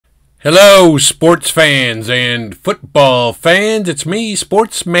Hello, sports fans and football fans. It's me,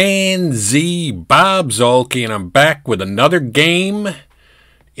 Sportsman Z, Bob Zolke, and I'm back with another game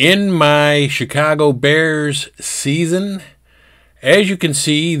in my Chicago Bears season. As you can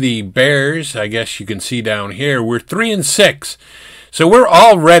see, the Bears, I guess you can see down here, we're 3-6. So we're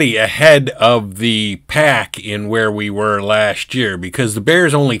already ahead of the pack in where we were last year because the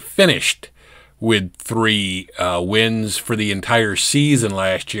Bears only finished with 3 wins for the entire season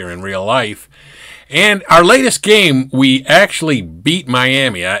last year in real life. And our latest game, we actually beat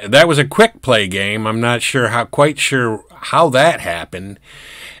Miami. That was a quick play game. I'm not quite sure how that happened.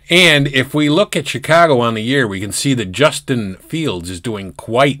 And if we look at Chicago on the year, we can see that Justin Fields is doing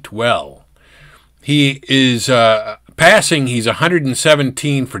quite well. He is passing, he's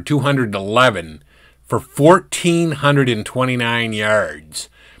 117 for 211 for 1,429 yards.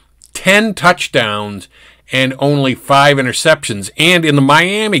 10 touchdowns and only 5 interceptions. And in the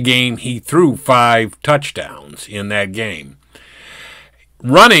Miami game, he threw 5 touchdowns in that game.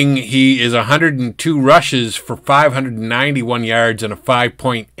 Running, he is 102 rushes for 591 yards and a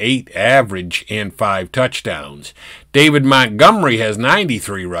 5.8 average and 5 touchdowns. David Montgomery has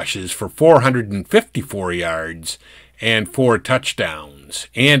 93 rushes for 454 yards and 4 touchdowns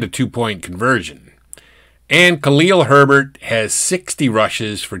and a 2-point conversion. And Khalil Herbert has 60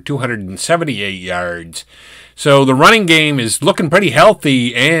 rushes for 278 yards. So the running game is looking pretty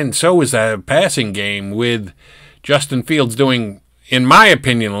healthy, and so is the passing game, with Justin Fields doing, in my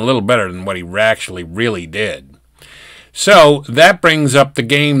opinion, a little better than what he actually really did. So that brings up the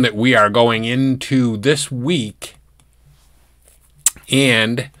game that we are going into this week,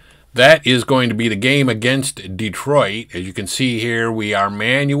 and that is going to be the game against Detroit. As you can see here, we are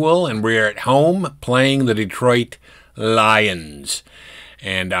manual, and we're at home playing the Detroit Lions.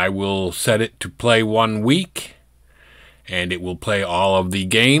 And I will set it to play 1 week, and it will play all of the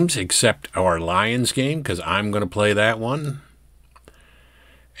games except our Lions game, because I'm going to play that one.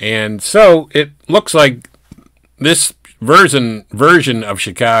 And so it looks like this version of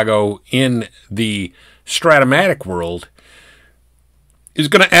Chicago in the Strat-O-Matic world is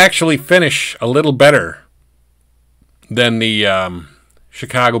going to actually finish a little better than the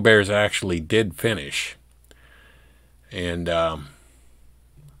Chicago Bears actually did finish. And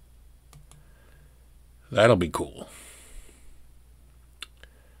that'll be cool.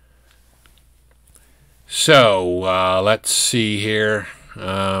 So, let's see here.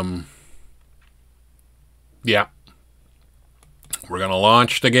 Yeah. We're going to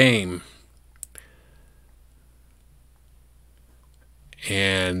launch the game.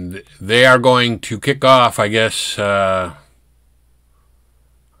 And they are going to kick off, I guess the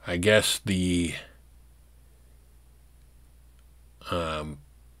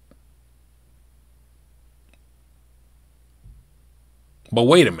but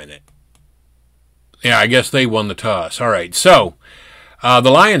wait a minute. Yeah, I guess they won the toss. All right, so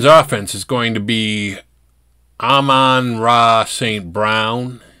the Lions offense is going to be Amon-Ra St.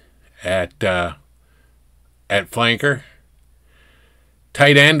 Brown at flanker.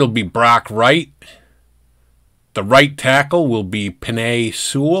 Tight end will be Brock Wright. The right tackle will be Penei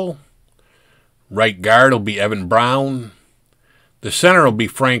Sewell. Right guard will be Evan Brown. The center will be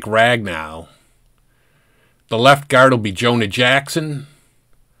Frank Ragnow. The left guard will be Jonah Jackson.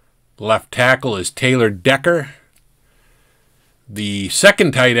 The left tackle is Taylor Decker. The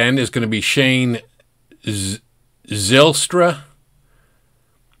second tight end is going to be Shane Zylstra.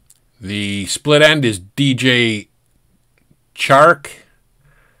 The split end is DJ Chark.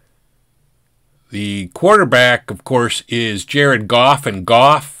 The quarterback, of course, is Jared Goff, and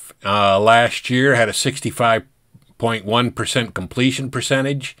Goff last year had a 65.1% completion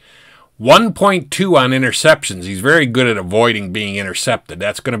percentage, 1.2 on interceptions. He's very good at avoiding being intercepted.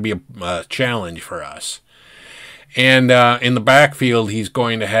 That's going to be a challenge for us. And in the backfield, he's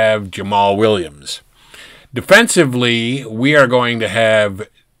going to have Jamal Williams. Defensively, we are going to have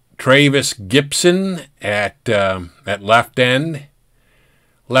Travis Gibson at left end.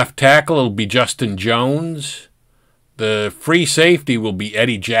 Left tackle will be Justin Jones. The free safety will be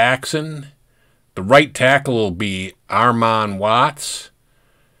Eddie Jackson. The right tackle will be Armon Watts.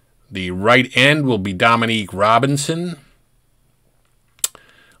 The right end will be Dominique Robinson.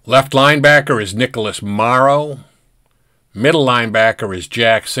 Left linebacker is Nicholas Morrow. Middle linebacker is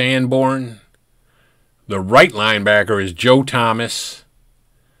Jack Sanborn. The right linebacker is Joe Thomas.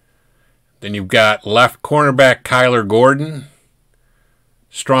 Then you've got left cornerback Kyler Gordon.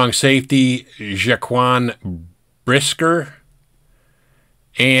 Strong safety, Jaquan Brisker.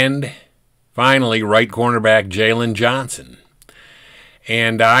 And finally, right cornerback Jalen Johnson.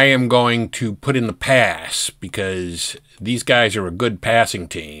 And I am going to put in the pass because these guys are a good passing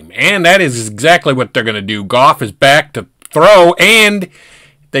team. And that is exactly what they're going to do. Goff is back to throw, and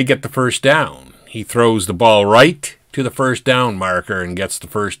they get the first down. He throws the ball right to the first down marker and gets the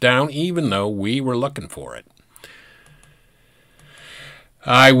first down, even though we were looking for it.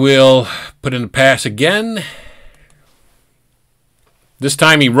 I will put in the pass again. This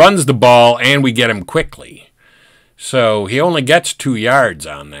time he runs the ball, and we get him quickly. So he only gets 2 yards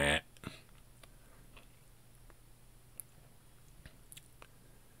on that.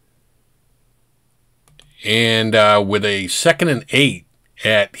 And with a 2nd and 8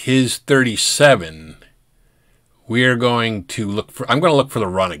 at his 37, we're going to look for, I'm going to look for the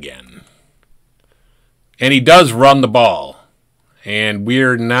run again. And he does run the ball. And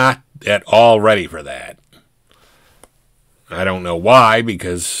we're not at all ready for that. I don't know why,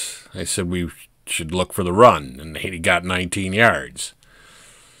 because I said we should look for the run, and he got 19 yards.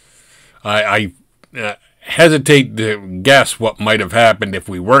 I hesitate to guess what might have happened if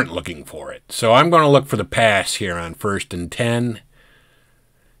we weren't looking for it. So I'm going to look for the pass here on 1st and 10.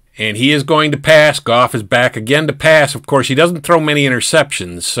 And he is going to pass. Goff is back again to pass. Of course, he doesn't throw many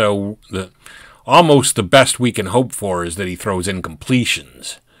interceptions, so almost the best we can hope for is that he throws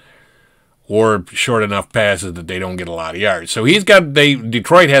incompletions or short enough passes that they don't get a lot of yards. So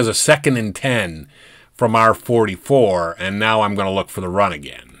Detroit has a 2nd and 10 from our 44, and now I'm going to look for the run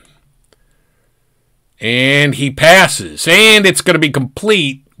again. And he passes, and it's going to be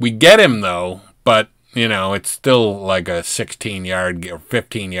complete. We get him, though, but, you know, it's still like a 16-yard or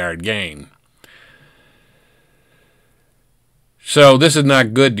 15-yard gain. So this is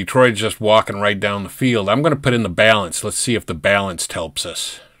not good. Detroit's just walking right down the field. I'm going to put in the balance. Let's see if the balance helps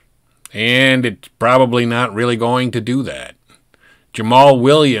us. And it's probably not really going to do that. Jamal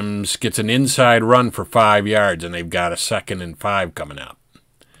Williams gets an inside run for 5 yards, and they've got a 2nd and 5 coming up.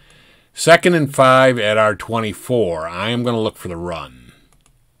 2nd and 5 at our 24. I am going to look for the run.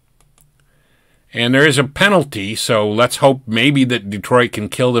 And there is a penalty, so let's hope maybe that Detroit can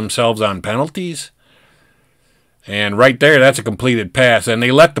kill themselves on penalties. And right there, that's a completed pass. And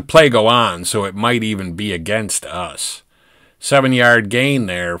they let the play go on, so it might even be against us. 7-yard gain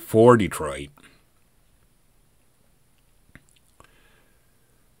there for Detroit.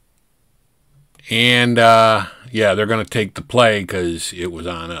 And, yeah, they're going to take the play because it was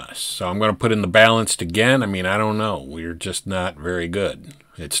on us. So I'm going to put in the balanced again. I mean, I don't know. We're just not very good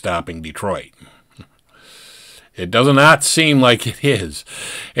at stopping Detroit. It does not seem like it is.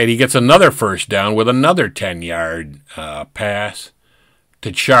 And he gets another first down with another 10-yard pass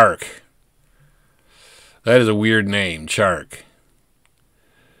to Chark. That is a weird name, Chark.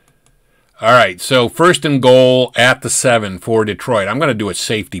 All right, so 1st and goal at the 7 for Detroit. I'm going to do a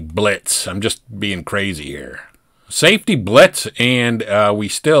safety blitz. I'm just being crazy here. Safety blitz, and we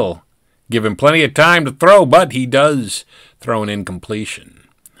still give him plenty of time to throw, but he does throw an incompletion.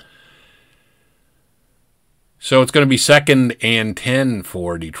 So it's going to be 2nd and 10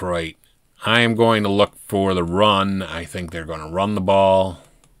 for Detroit. I am going to look for the run. I think they're going to run the ball.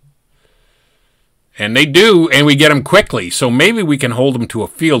 And they do, and we get them quickly. So maybe we can hold them to a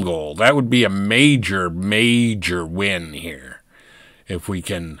field goal. That would be a major, major win here if we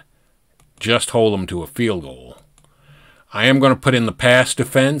can just hold them to a field goal. I am going to put in the pass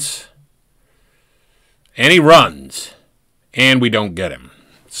defense. And he runs. And we don't get him.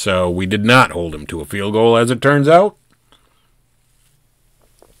 So we did not hold him to a field goal, as it turns out.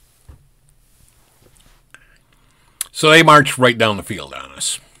 So they marched right down the field on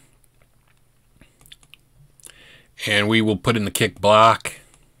us. And we will put in the kick block.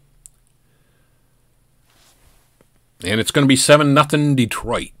 And it's going to be 7-0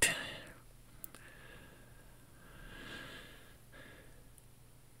 Detroit.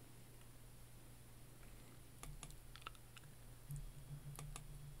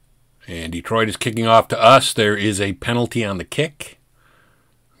 And Detroit is kicking off to us. There is a penalty on the kick.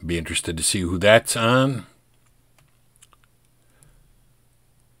 Be interested to see who that's on.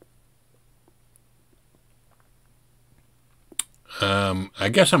 I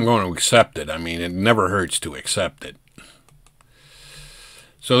guess I'm going to accept it. I mean, it never hurts to accept it.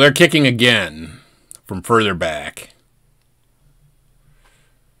 So they're kicking again from further back.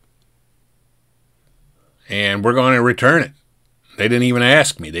 And we're going to return it. They didn't even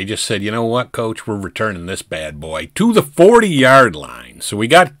ask me. They just said, you know what, Coach, we're returning this bad boy to the 40-yard line. So we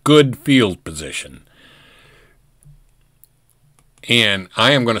got good field position. And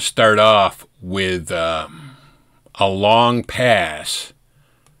I am going to start off with a long pass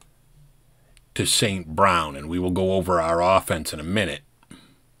to St. Brown, and we will go over our offense in a minute.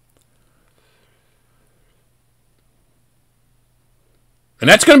 And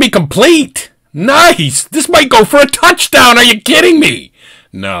that's going to be complete. Nice. This might go for a touchdown. Are you kidding me?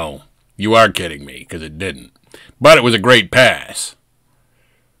 No, you are kidding me because it didn't. But it was a great pass.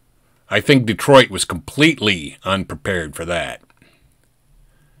 I think Detroit was completely unprepared for that.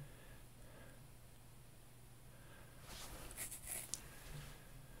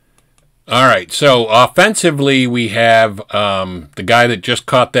 All right, so offensively we have the guy that just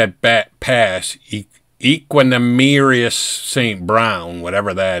caught that pass, Equanimerius St. Brown,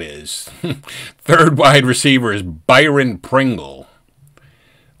 whatever that is. Third wide receiver is Byron Pringle.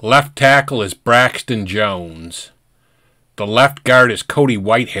 Left tackle is Braxton Jones. The left guard is Cody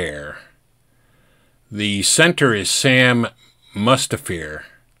Whitehair. The center is Sam Mustafir.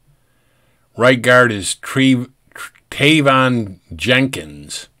 Right guard is Tavon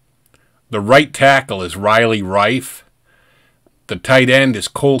Jenkins. The right tackle is Riley Rife. The tight end is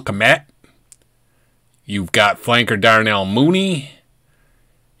Cole Kmet. You've got flanker Darnell Mooney.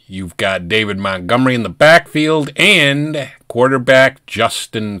 You've got David Montgomery in the backfield and quarterback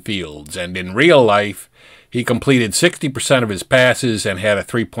Justin Fields. And in real life, he completed 60% of his passes and had a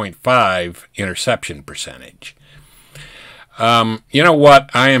 3.5 interception percentage. You know what?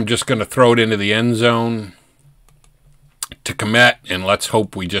 I am just going to throw it into the end zone to Kmet, and let's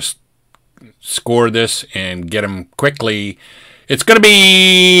hope we just score this and get him quickly. It's going to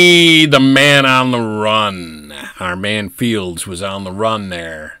be the man on the run. Our man Fields was on the run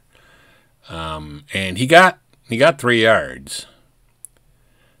there. And he got 3 yards.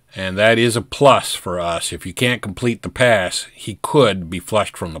 And that is a plus for us. If you can't complete the pass, he could be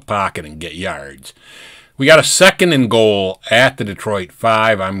flushed from the pocket and get yards. We got a 2nd and goal at the Detroit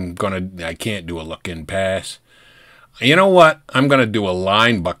 5. I can't do a look-in pass. You know what? I'm going to do a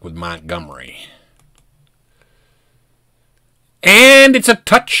line buck with Montgomery. And it's a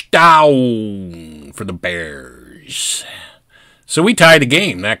touchdown for the Bears. So we tied the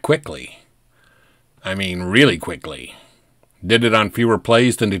game that quickly. I mean, really quickly. Did it on fewer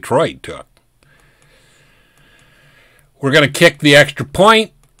plays than Detroit took. We're going to kick the extra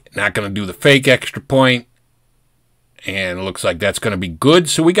point. Not going to do the fake extra point. And it looks like that's going to be good.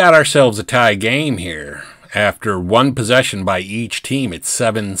 So we got ourselves a tie game here. After one possession by each team, it's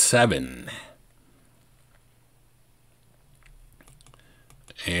 7-7.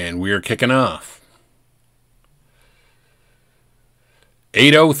 And we're kicking off.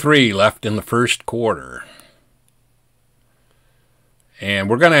 8:03 left in the first quarter. And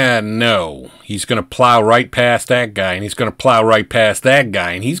we're going to know he's going to plow right past that guy, and he's going to plow right past that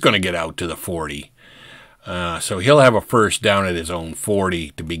guy, and he's going to get out to the 40. So he'll have a first down at his own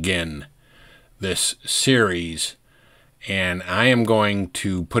 40 to begin this series. And I am going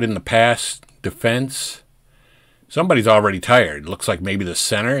to put in the pass defense. Somebody's already tired. Looks like maybe the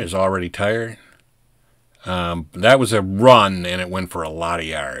center is already tired. That was a run, and it went for a lot of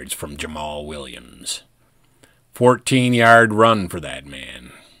yards from Jamal Williams. 14-yard run for that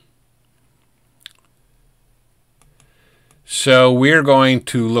man. So we're going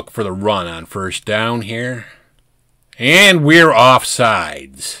to look for the run on first down here. And we're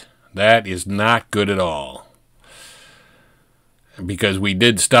offsides. That is not good at all. Because we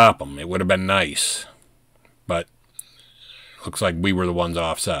did stop them. It would have been nice. But looks like we were the ones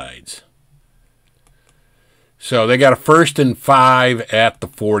offsides. So they got a 1st and 5 at the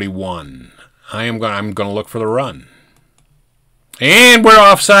 41. I'm going to look for the run. And we're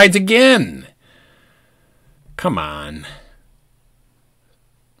offsides again. Come on.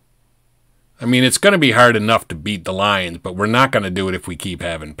 I mean, it's going to be hard enough to beat the Lions, but we're not going to do it if we keep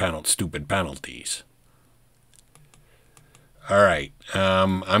having stupid penalties. All right.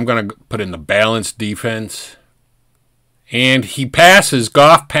 I'm going to put in the balanced defense. And he passes,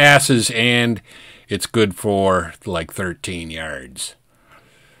 Goff passes, and it's good for like 13 yards.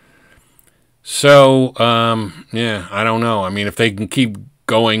 So, yeah, I don't know. I mean, if they can keep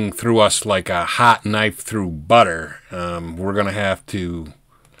going through us like a hot knife through butter, we're going to have to...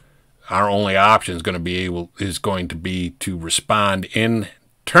 Our only option is going to be to respond in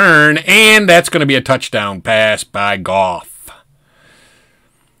turn, and that's going to be a touchdown pass by Goff.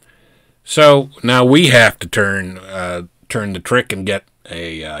 So now we have to turn the trick and get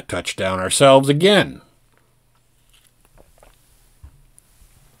a touchdown ourselves again.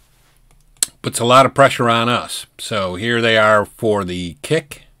 Puts a lot of pressure on us. So here they are for the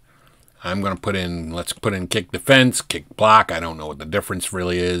kick. I'm going to let's put in kick defense, kick block. I don't know what the difference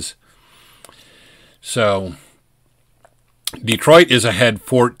really is. So Detroit is ahead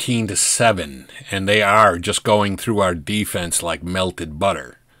 14-7, and they are just going through our defense like melted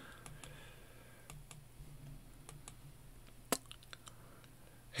butter.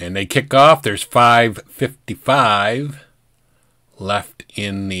 And they kick off. There's 5:55 left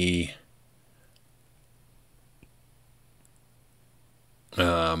in the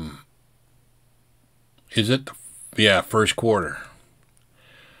first quarter.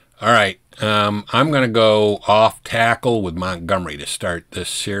 All right, I'm going to go off tackle with Montgomery to start this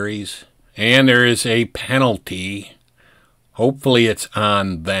series. And there is a penalty. Hopefully it's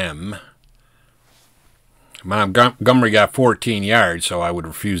on them. Montgomery got 14 yards, so I would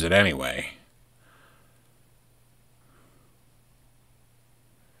refuse it anyway.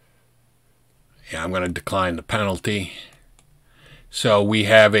 Yeah, I'm going to decline the penalty. So we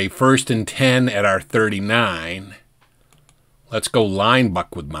have a 1st and 10 at our 39. Let's go line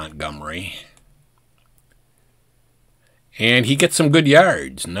buck with Montgomery. And he gets some good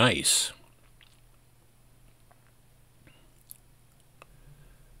yards. Nice.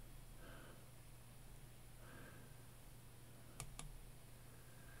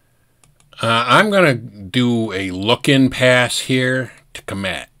 I'm going to do a look-in pass here to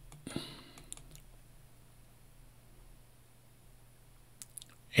Komet.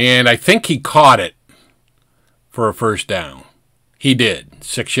 And I think he caught it for a first down. He did.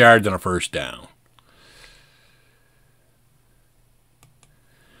 6 yards and a first down.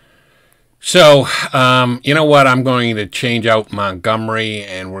 So, you know what? I'm going to change out Montgomery,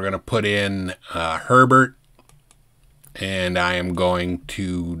 and we're going to put in Herbert. And I am going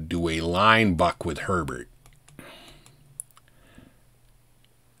to do a line buck with Herbert.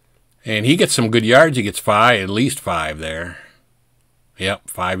 And he gets some good yards. He gets at least 5 there. Yep,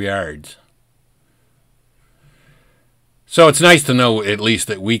 5 yards. So it's nice to know at least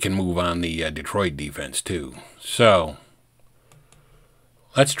that we can move on the Detroit defense too. So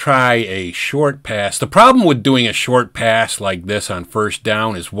let's try a short pass. The problem with doing a short pass like this on first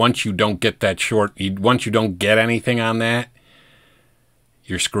down is once you don't get that once you don't get anything on that,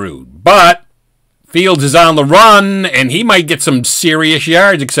 you're screwed. But Fields is on the run, and he might get some serious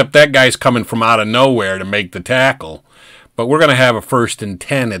yards, except that guy's coming from out of nowhere to make the tackle. But we're going to have a 1st and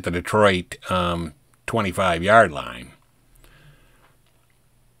 10 at the Detroit 25-yard line.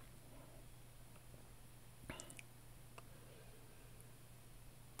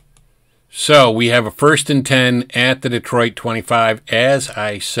 So we have a 1st and 10 at the Detroit 25. As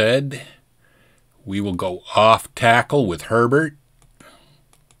I said, we will go off tackle with Herbert.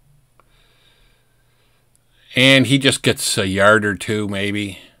 And he just gets a yard or 2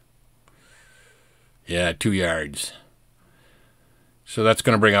 maybe. Yeah, 2 yards. So that's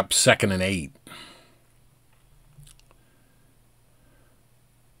going to bring up 2nd and 8.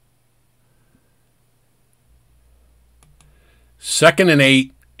 Second and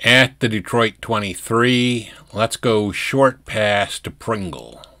 8 at the Detroit 23. Let's go short pass to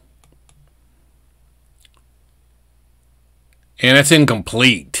Pringle. And it's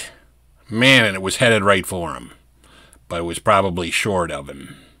incomplete. Man, and it was headed right for him. But it was probably short of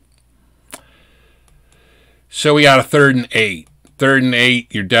him. So we got a 3rd and 8. 3rd and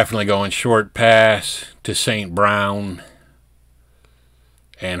 8, you're definitely going short pass to St. Brown.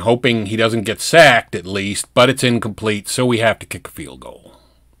 And hoping he doesn't get sacked at least, but it's incomplete, so we have to kick a field goal.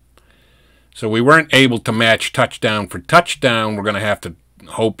 So we weren't able to match touchdown for touchdown. We're going to have to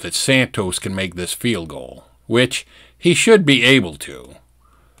hope that Santos can make this field goal, which he should be able to.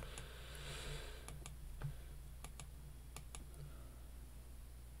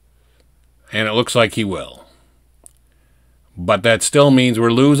 And it looks like he will. But that still means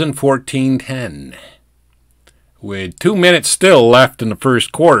we're losing 14-10. With 2 minutes still left in the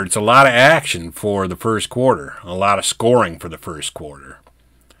first quarter. It's a lot of action for the first quarter. A lot of scoring for the first quarter.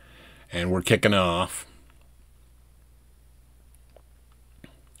 And we're kicking off.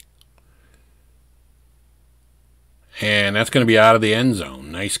 And that's going to be out of the end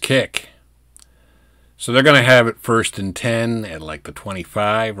zone. Nice kick. So they're going to have it 1st and 10 at like the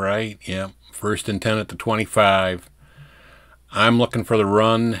 25, right? Yep. 1st and 10 at the 25. I'm looking for the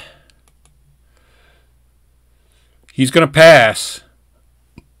run. He's going to pass.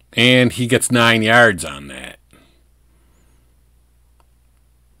 And he gets 9 yards on that.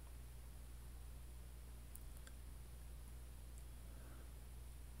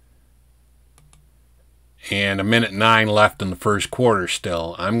 And 1:09 left in the first quarter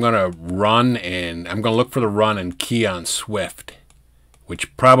still. I'm going to run, and I'm going to look for the run and key on Swift,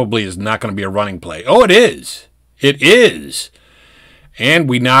 which probably is not going to be a running play. Oh, it is. It is. And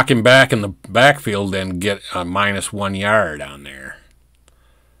we knock him back in the backfield and get a -1 yard on there.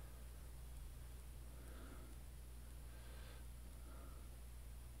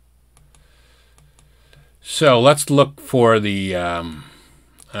 So let's look for the...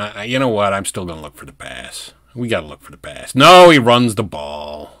 you know what? I'm still going to look for the pass. We got to look for the pass. No, he runs the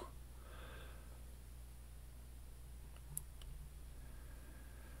ball.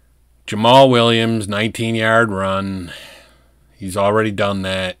 Jamal Williams, 19-yard run. He's already done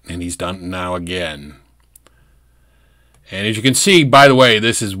that, and he's done it now again. And as you can see, by the way,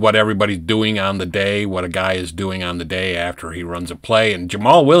 this is what everybody's doing on the day, what a guy is doing on the day after he runs a play. And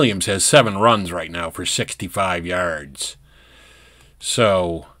Jamal Williams has 7 runs right now for 65 yards.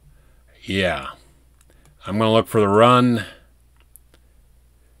 So, yeah. I'm going to look for the run.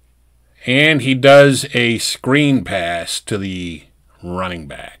 And he does a screen pass to the running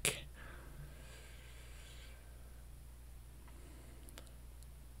back.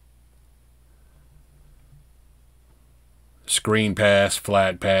 Screen pass,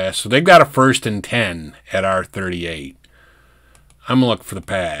 flat pass. So they've got a 1st and 10 at our 38. I'm going to look for the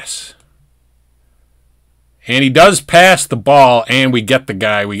pass. And he does pass the ball, and we get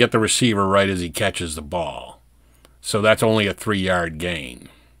the receiver right as he catches the ball. So that's only a 3-yard gain.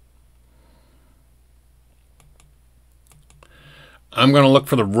 I'm going to look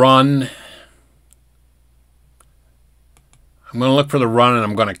for the run. And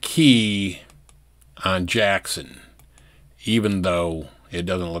I'm going to key on Jackson. Even though it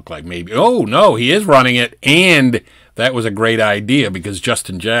doesn't look like maybe... Oh, no, he is running it. And that was a great idea because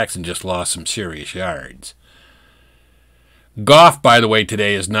Justin Jackson just lost some serious yards. Goff, by the way,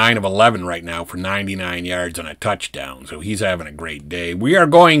 today is 9 of 11 right now for 99 yards and a touchdown. So he's having a great day. We are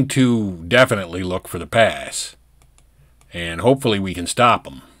going to definitely look for the pass. And hopefully we can stop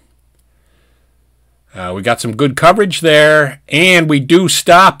him. We got some good coverage there. And we do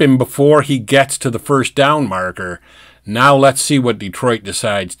stop him before he gets to the 1st down marker. Now let's see what Detroit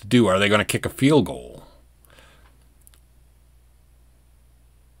decides to do. Are they going to kick a field goal?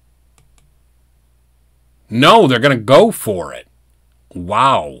 No, they're going to go for it.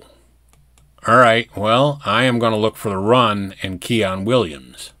 Wow. All right, well, I am going to look for the run and key on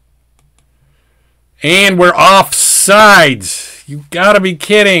Williams. And we're offsides. You got to be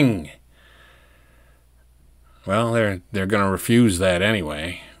kidding. Well, they're going to refuse that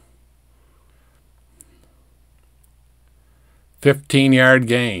anyway. 15-yard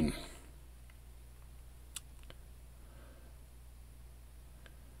gain.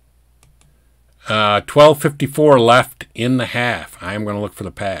 12:54 left in the half. I am going to look for the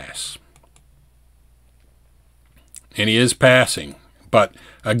pass. And he is passing. But,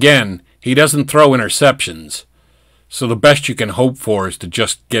 again, he doesn't throw interceptions. So the best you can hope for is to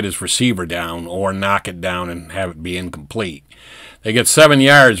just get his receiver down or knock it down and have it be incomplete. They get 7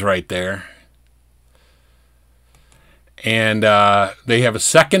 yards right there. And they have a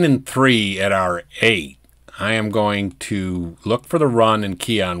 2nd and 3 at our 8. I am going to look for the run and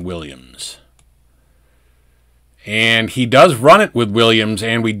key on Williams. And he does run it with Williams,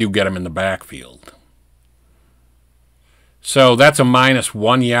 and we do get him in the backfield. So that's a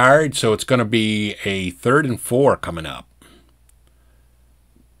 -1 yard, so it's going to be a 3rd and 4 coming up.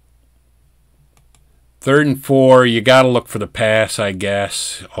 3rd and 4, you got to look for the pass, I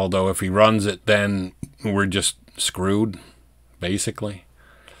guess. Although if he runs it, then we're just screwed, basically.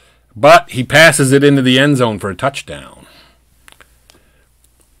 But he passes it into the end zone for a touchdown.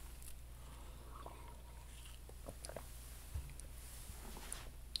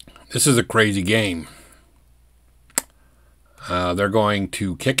 This is a crazy game. They're going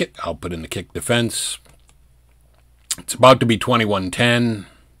to kick it. I'll put in the kick defense. It's about to be 21-10.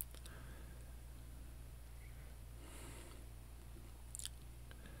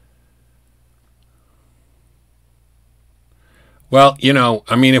 Well, you know,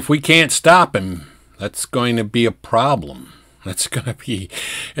 I mean, if we can't stop him, that's going to be a problem. It's going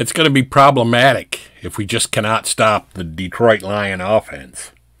to be problematic if we just cannot stop the Detroit Lion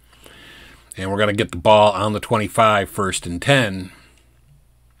offense. And we're going to get the ball on the 25, 1st and 10.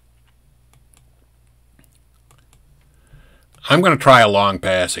 I'm going to try a long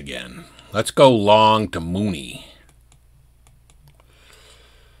pass again. Let's go long to Mooney.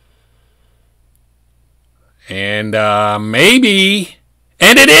 And maybe,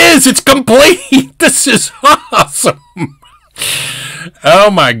 and it is, it's complete. This is awesome. Oh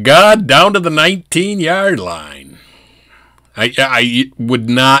my God, down to the 19-yard line. I would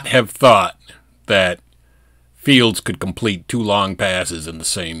not have thought that Fields could complete 2 long passes in the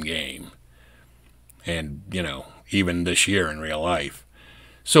same game. And, you know, even this year in real life.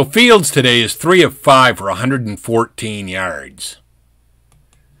 So Fields today is 3 of 5 for 114 yards.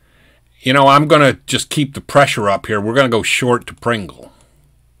 You know, I'm going to just keep the pressure up here. We're going to go short to Pringle.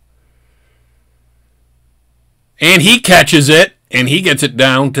 And he catches it, and he gets it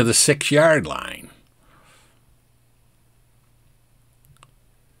down to the 6-yard line.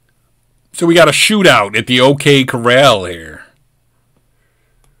 So we got a shootout at the OK Corral here.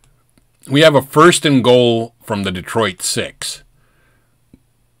 We have a 1st and goal from the Detroit 6.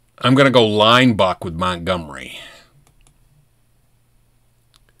 I'm going to go line buck with Montgomery.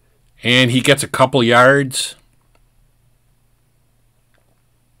 And he gets a couple yards.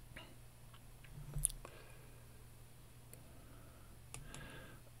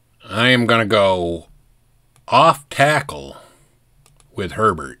 I am going to go off tackle with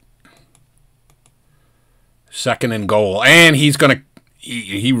Herbert. Second and goal. And he's going to,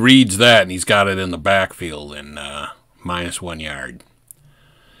 he reads that and he's got it in the backfield and -1 yard.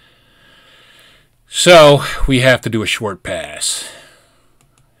 So we have to do a short pass.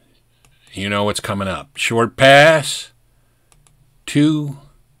 You know what's coming up. Short pass to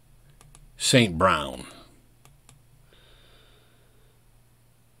St. Brown.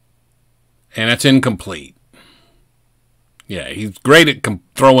 And it's incomplete. Yeah, he's great at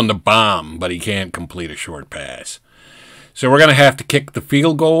throwing the bomb, but he can't complete a short pass. So we're going to have to kick the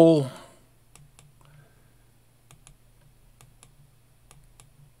field goal.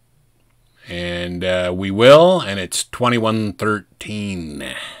 And we will, and it's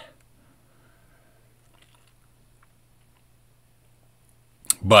 21-13.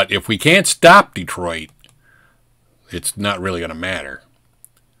 But if we can't stop Detroit, it's not really going to matter.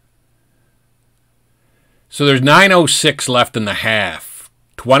 So there's 9:06 left in the half.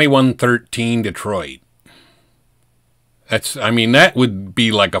 21-13 Detroit. I mean, that would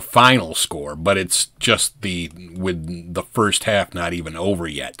be like a final score, but it's just with the first half not even over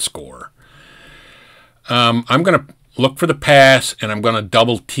yet score. I'm going to look for the pass, and I'm going to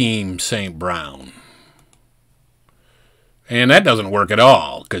double team St. Brown. And that doesn't work at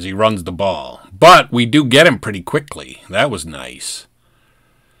all because he runs the ball. But we do get him pretty quickly. That was nice.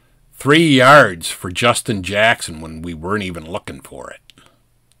 3 yards for Justin Jackson when we weren't even looking for it.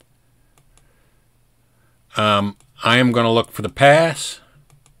 I am going to look for the pass.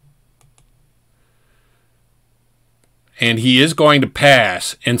 And he is going to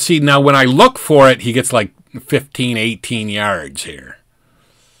pass. And see, now when I look for it, he gets like 15, 18 yards here.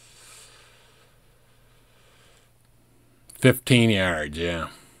 15 yards, yeah.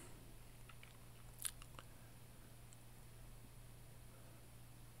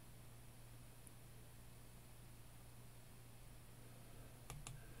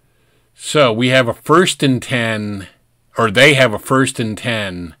 So we have a 1st and 10, or they have a 1st and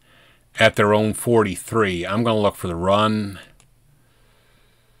 10 at their own 43. I'm going to look for the run.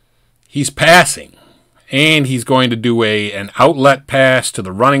 He's passing, and he's going to do an outlet pass to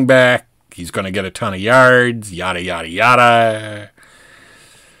the running back. He's going to get a ton of yards, yada, yada, yada.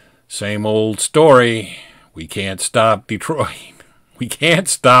 Same old story. We can't stop Detroit. We can't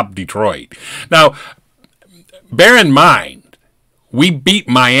stop Detroit. Now, bear in mind, we beat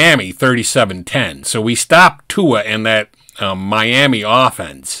Miami 37-10, so we stopped Tua and that Miami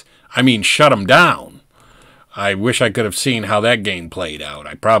offense. I mean, shut them down. I wish I could have seen how that game played out.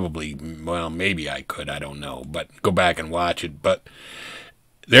 I probably, well, maybe I could, I don't know, but go back and watch it. But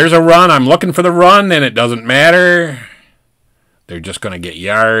there's a run. I'm looking for the run, and it doesn't matter. They're just going to get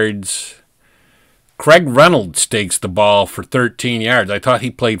yards. Craig Reynolds takes the ball for 13 yards. I thought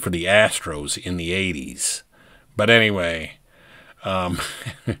he played for the Astros in the 80s. But anyway,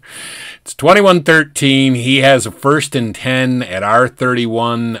 it's 21-13. He has a 1st and 10 at our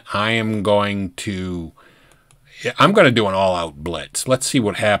 31. I'm going to do an all-out blitz. Let's see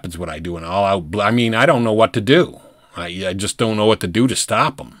what happens when I do an all-out blitz. I mean, I don't know what to do. I just don't know what to do to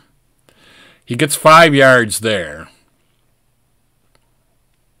stop him. He gets 5 yards there.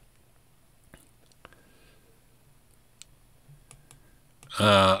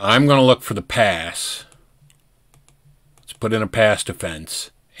 I'm going to look for the pass. Let's put in a pass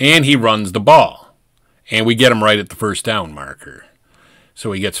defense. And he runs the ball. And we get him right at the 1st down marker.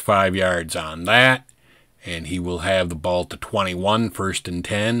 So he gets 5 yards on that. And he will have the ball to 21, 1st and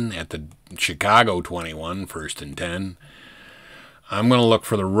 10, at the Chicago 21, 1st and 10. I'm going to look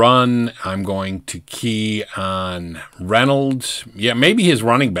for the run. I'm going to key on Reynolds. Yeah, maybe his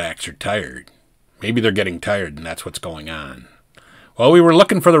running backs are tired. Maybe they're getting tired, and that's what's going on. Well, we were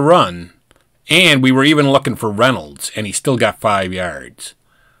looking for the run, and we were even looking for Reynolds, and he still got 5 yards.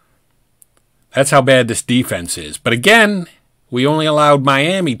 That's how bad this defense is. But again, we only allowed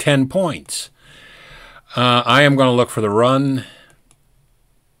Miami 10 points. I am going to look for the run.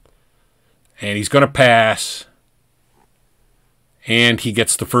 And he's going to pass. And he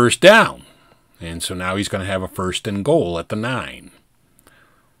gets the 1st down. And so now he's going to have a 1st and goal at the 9.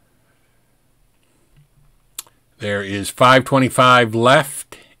 There is 5:25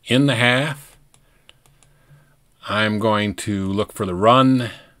 left in the half. I'm going to look for the run.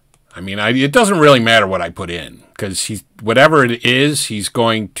 I mean, it doesn't really matter what I put in. Because whatever it is, he's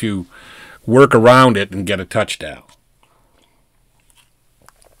going to work around it and get a touchdown.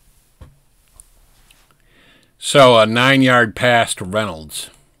 So a 9-yard pass to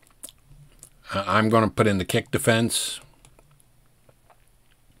Reynolds. I'm going to put in the kick defense.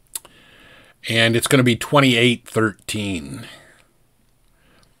 And it's going to be 28-13.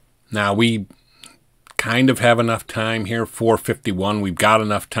 Now, we kind of have enough time here, 4:51. We've got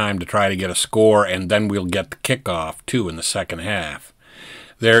enough time to try to get a score, and then we'll get the kickoff, too, in the second half.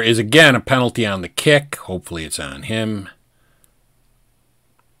 There is, again, a penalty on the kick. Hopefully it's on him.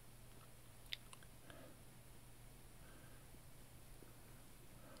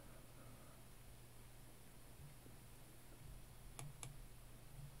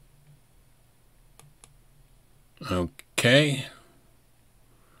 Okay.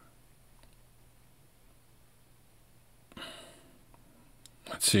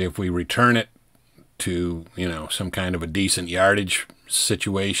 Let's see if we return it to, some kind of a decent yardage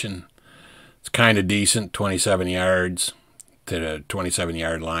situation. It's kind of decent, 27 yards to the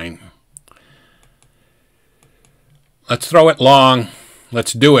 27-yard line. Let's throw it long.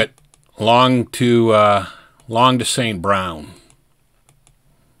 Let's do it. Long to St. Brown.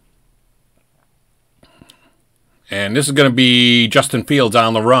 And this is going to be Justin Fields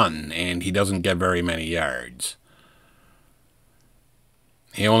on the run, and he doesn't get very many yards.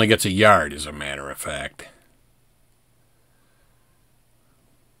 He only gets a yard, as a matter of fact.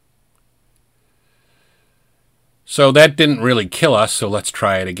 So that didn't really kill us, so let's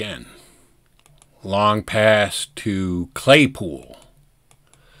try it again. Long pass to Claypool.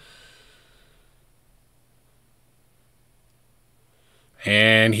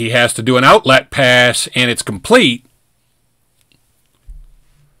 And he has to do an outlet pass, and it's complete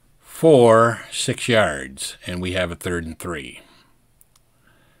for 6 yards. And we have a 3rd and 3.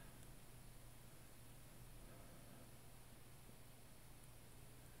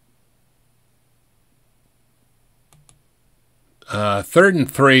 Third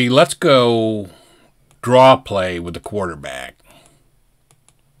and 3, let's go draw play with the quarterback.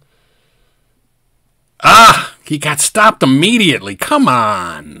 Ah, he got stopped immediately. Come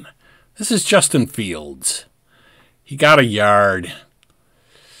on. This is Justin Fields. He got a yard.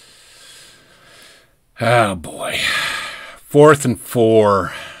 Oh, boy. 4th and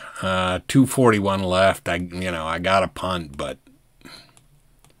 4. 2:41 left. I got a punt, but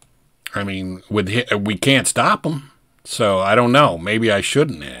I mean, we can't stop him. So I don't know. Maybe I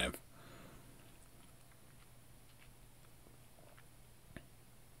shouldn't have.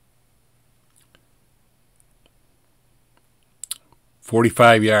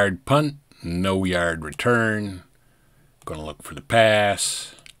 "45-yard punt, no yard return. Going to look for the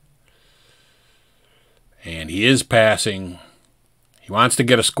pass. And he is passing. He wants to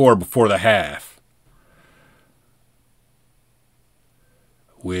get a score before the half.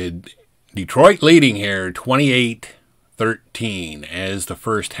 With Detroit leading here 28-13 as the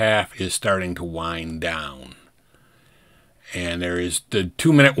first half is starting to wind down. And there is the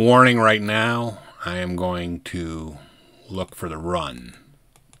 2-minute warning right now. I am going to look for the run.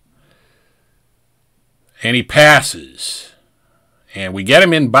 And he passes. And we get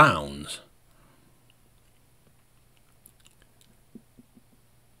him in bounds.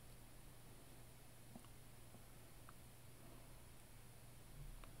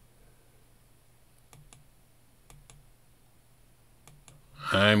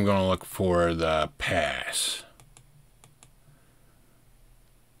 I'm going to look for the pass.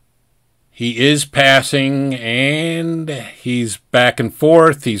 He is passing, and he's back and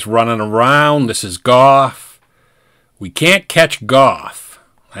forth. He's running around. This is Goff. We can't catch Goff.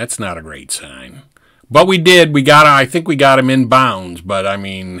 That's not a great sign. But we did. I think we got him in bounds, but I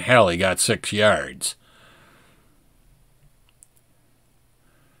mean, hell, he got 6 yards.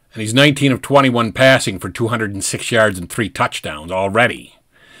 And he's 19 of 21 passing for 206 yards and 3 touchdowns already.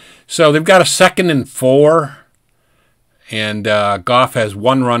 So they've got a 2nd and 4. And Goff has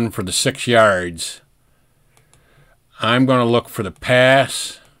 1 run for the 6 yards. I'm going to look for the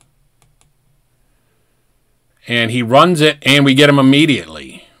pass. And he runs it, and we get him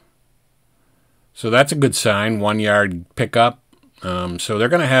immediately. So that's a good sign, 1 yard pickup. So they're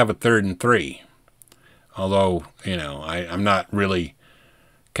going to have a 3rd and 3. Although, I'm not really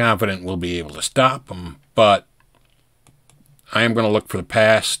confident we'll be able to stop him. But I am going to look for the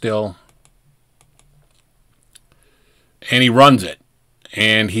pass still. And he runs it.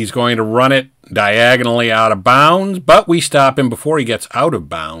 And he's going to run it diagonally out of bounds, but we stop him before he gets out of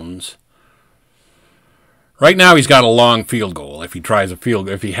bounds. Right now he's got a long field goal if he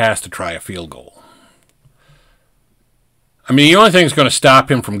has to try a field goal. I mean, the only thing that's going to stop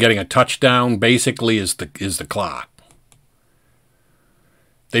him from getting a touchdown basically is the clock.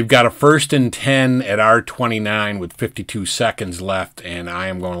 They've got a 1st and 10 at our 29 with 52 seconds left, and I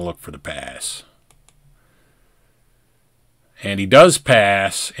am going to look for the pass. And he does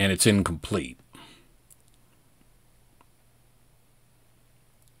pass, and it's incomplete.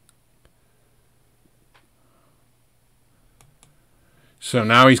 So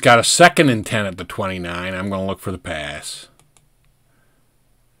now he's got a 2nd and 10 at the 29. I'm going to look for the pass.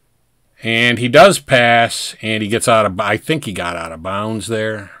 And he does pass, and he gets out of, I think he got out of bounds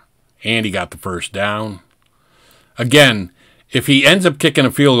there. And he got the first down. Again, if he ends up kicking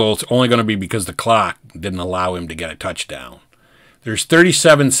a field goal, it's only going to be because the clock didn't allow him to get a touchdown. There's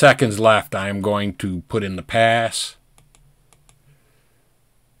 37 seconds left. I am going to put in the pass.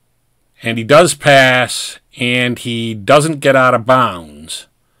 And he does pass, and he doesn't get out of bounds,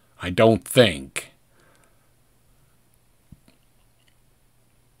 I don't think.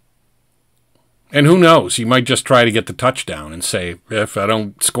 And who knows? He might just try to get the touchdown and say, if I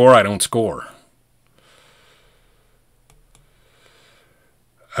don't score, I don't score.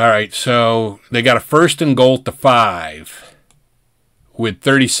 All right, so they got a 1st and goal at the 5 with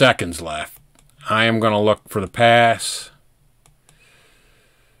 30 seconds left. I am going to look for the pass.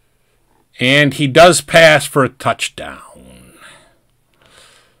 And he does pass for a touchdown.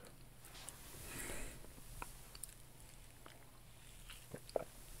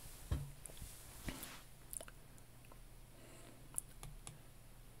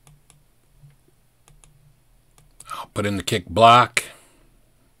 Put in the kick block.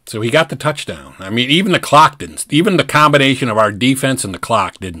 So he got the touchdown. I mean, even the clock didn't. Even the combination of our defense and the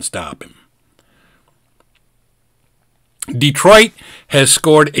clock didn't stop him. Detroit has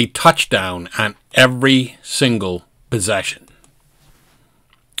scored a touchdown on every single possession.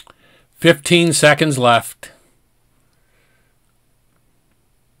 15 seconds left.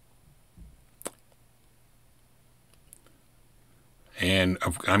 And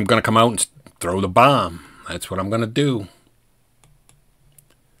I'm going to come out and throw the bomb. That's what I'm going to do.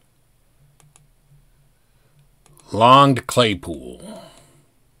 Long to Claypool.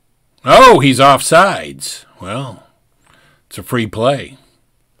 Oh, he's offsides. Well, it's a free play.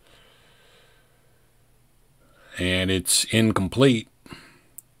 And it's incomplete.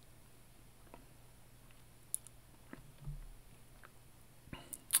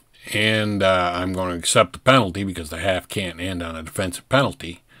 And I'm going to accept the penalty because the half can't end on a defensive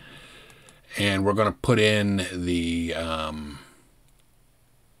penalty. And we're going to put in the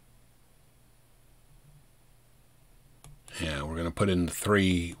we're going to put in the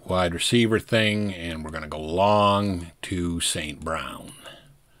 3 wide receiver thing, and we're going to go long to St. Brown.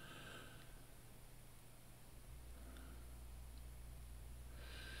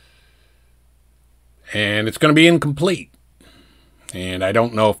 And it's going to be incomplete. And I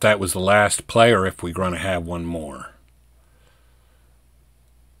don't know if that was the last play or if we're going to have one more.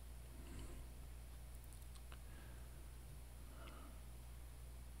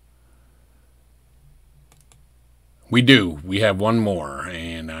 We do. We have one more,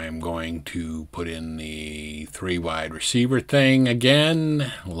 and I'm going to put in the 3 wide receiver thing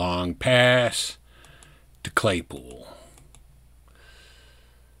again. Long pass to Claypool.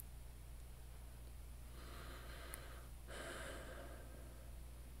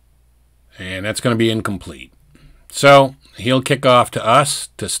 And that's going to be incomplete. So he'll kick off to us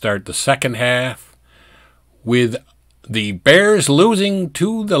to start the second half with the Bears losing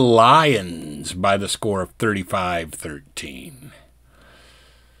to the Lions by the score of 35-13.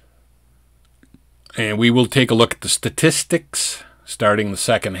 And we will take a look at the statistics starting the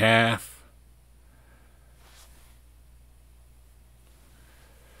second half.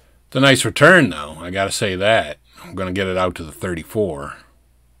 It's a nice return, though. I got to say that. I'm going to get it out to the 34.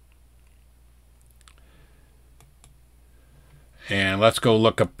 And let's go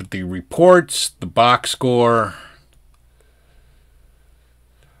look up at the reports, the box score.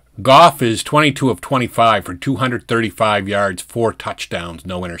 Goff is 22 of 25 for 235 yards, 4 touchdowns,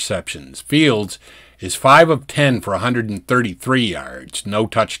 no interceptions. Fields is 5 of 10 for 133 yards, no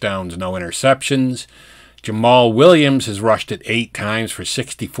touchdowns, no interceptions. Jamal Williams has rushed it 8 times for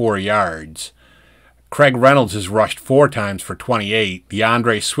 64 yards. Craig Reynolds has rushed 4 times for 28.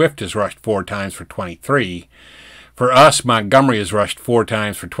 DeAndre Swift has rushed 4 times for 23. For us, Montgomery has rushed 4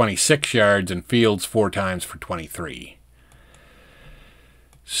 times for 26 yards and Fields 4 times for 23.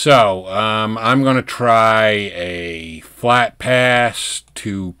 So, I'm going to try a flat pass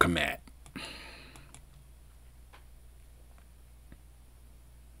to Komet.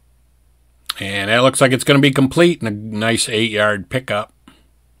 And that looks like it's going to be complete and a nice 8-yard pickup.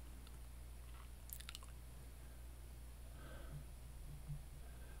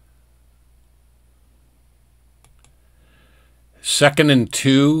 Second and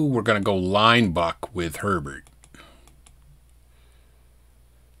 2, we're going to go line buck with Herbert.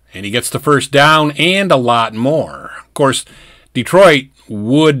 And he gets the first down and a lot more. Of course, Detroit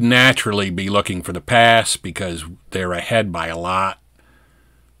would naturally be looking for the pass because they're ahead by a lot.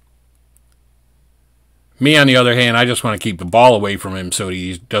 Me, on the other hand, I just want to keep the ball away from him so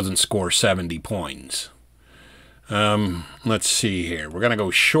he doesn't score 70 points. Let's see here. We're going to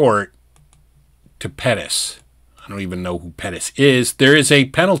go short to Pettis. I don't even know who Pettis is. There is a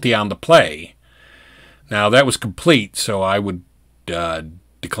penalty on the play. Now, that was complete, so I would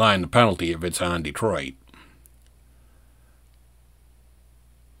decline the penalty if it's on Detroit.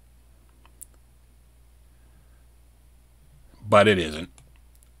 But it isn't.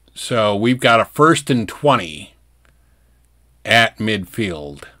 So we've got a 1st and 20 at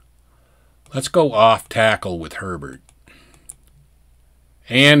midfield. Let's go off tackle with Herbert.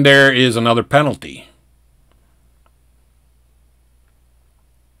 And there is another penalty.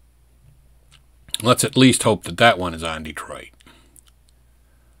 Let's at least hope that that one is on Detroit.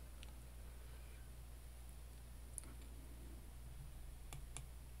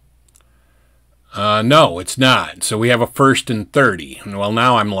 No, it's not. So we have a 1st and 30. Well,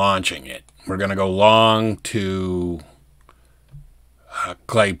 now I'm launching it. We're going to go long to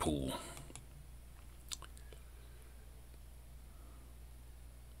Claypool.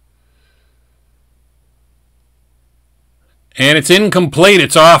 And it's incomplete.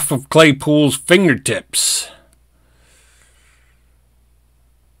 It's off of Claypool's fingertips.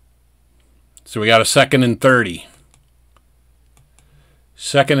 So we got a 2nd and 30.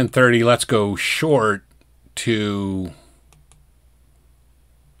 2nd and 30. Let's go short to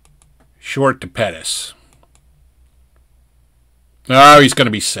Pettis. Oh, he's going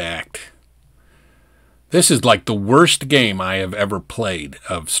to be sacked. This is like the worst game I have ever played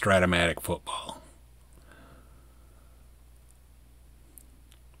of Strat-O-Matic football.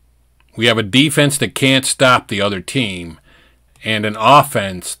 We have a defense that can't stop the other team and an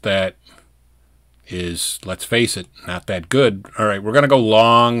offense that is, let's face it, not that good. All right, we're going to go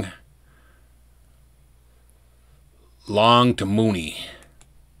long to Mooney.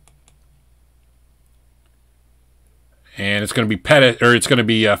 And it's going to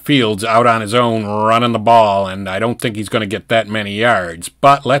be Fields out on his own running the ball, and I don't think he's going to get that many yards.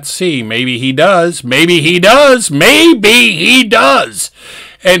 But let's see. Maybe he does. Maybe he does. Maybe he does.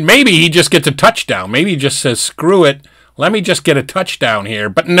 And maybe he just gets a touchdown. Maybe he just says, screw it. Let me just get a touchdown here.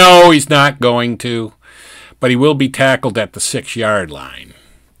 But no, he's not going to. But he will be tackled at the 6-yard line.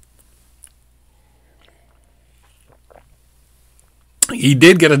 He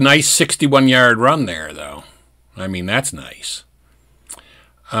did get a nice 61-yard run there, though. I mean, that's nice.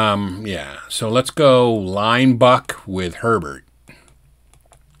 Yeah, so let's go line buck with Herbert.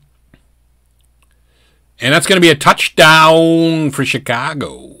 And that's going to be a touchdown for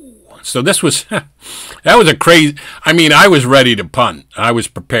Chicago. So this was, that was a crazy, I mean, I was ready to punt. I was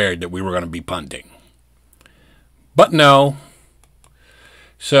prepared that we were going to be punting. But no.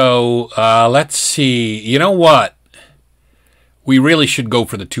 So let's see. You know what? We really should go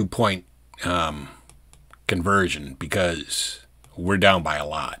for the 2-point conversion because we're down by a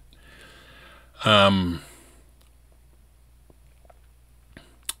lot.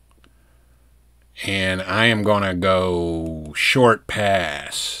 And I am going to go short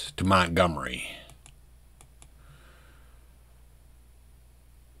pass to Montgomery.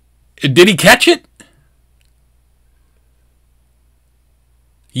 Did he catch it?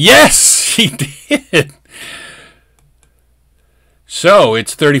 Yes, he did. So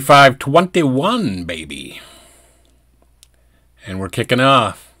it's 35-21, baby. And we're kicking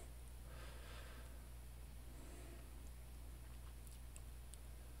off.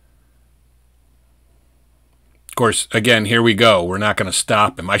 Of course, again, here we go. We're not going to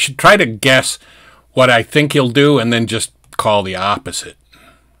stop him. I should try to guess what I think he'll do and then just call the opposite.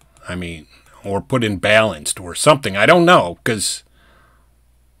 I mean, or put in balanced or something. I don't know, because...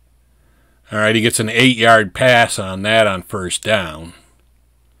 All right, he gets an 8-yard pass on that on 1st down.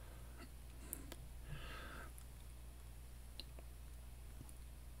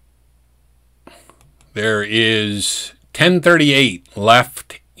 There is 10:38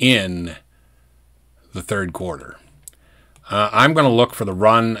 left in the 3rd quarter. I'm going to look for the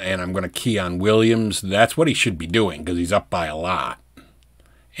run, and I'm going to key on Williams. That's what he should be doing because he's up by a lot.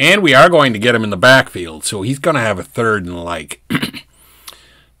 And we are going to get him in the backfield, so he's going to have a 3rd and like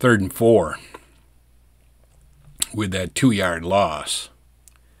 3rd and 4 with that 2-yard loss.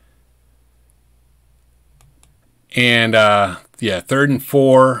 And, yeah, 3rd and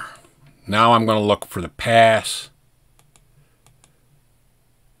 4. Now I'm going to look for the pass.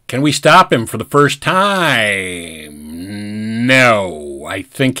 Can we stop him for the first time? No. I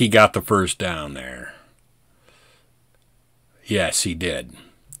think he got the 1st down there. Yes, he did.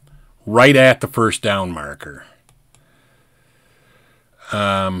 Right at the 1st down marker.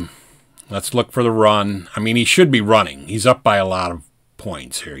 Let's look for the run. I mean, he should be running. He's up by a lot of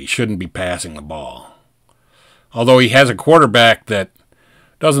points here. He shouldn't be passing the ball. Although he has a quarterback that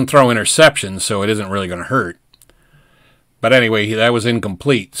doesn't throw interceptions, so it isn't really going to hurt. But anyway, that was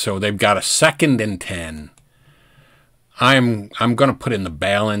incomplete. So they've got a 2nd and 10. I'm going to put in the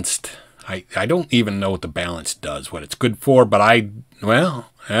balanced. I don't even know what the balanced does, what it's good for, but no.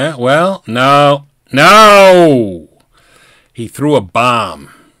 He threw a bomb.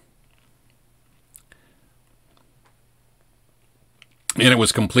 And it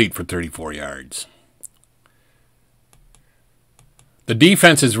was complete for 34 yards. The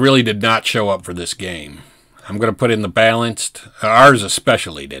defenses really did not show up for this game. I'm going to put in the balanced. Ours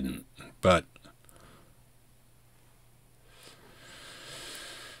especially didn't, but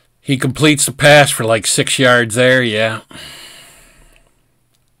he completes the pass for like 6 yards there, yeah.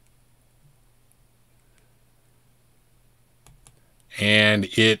 And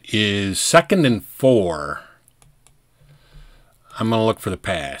it is 2nd and 4. I'm going to look for the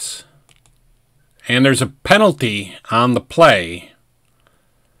pass. And there's a penalty on the play.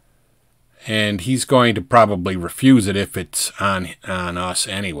 And he's going to probably refuse it if it's on us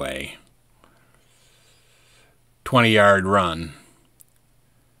anyway. 20-yard run.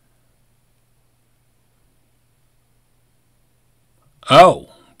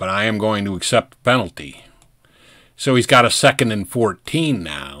 Oh, but I am going to accept the penalty. So he's got a 2nd and 14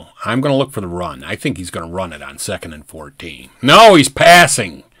 now. I'm going to look for the run. I think he's going to run it on 2nd and 14. No, he's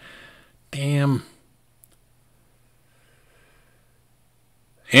passing. Damn.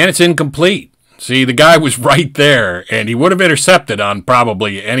 And it's incomplete. See, the guy was right there, and he would have intercepted on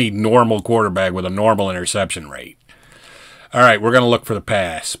probably any normal quarterback with a normal interception rate. All right, we're going to look for the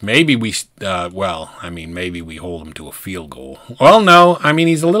pass. Maybe we, maybe we hold him to a field goal. Well, no, I mean,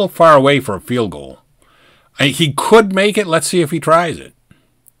 he's a little far away for a field goal. He could make it. Let's see if he tries it.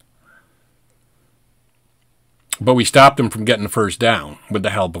 But we stopped him from getting the first down with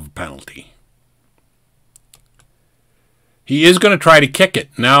the help of a penalty. He is going to try to kick it.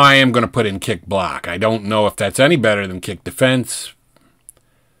 Now I am going to put in kick block. I don't know if that's any better than kick defense,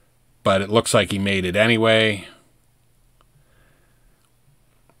 but it looks like he made it anyway.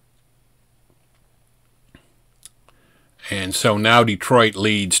 And so now Detroit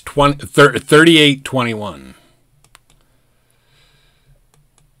leads 38-21.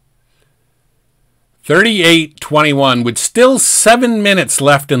 38-21 with still 7 minutes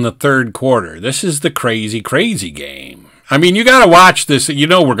left in the third quarter. This is the crazy, crazy game. I mean, you got to watch this. You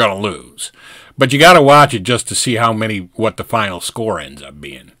know we're going to lose. But you got to watch it just to see what the final score ends up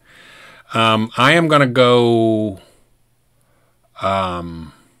being. I am going to go...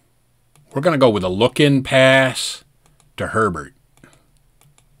 we're going to go with a look-in pass to Herbert.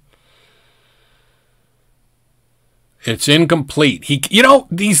 It's incomplete.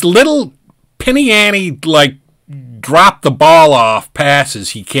 These little penny-ante, like, drop the ball off passes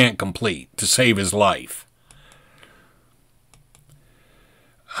he can't complete to save his life.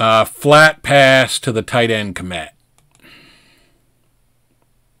 Flat pass to the tight end Komet.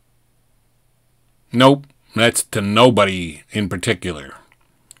 Nope, that's to nobody in particular.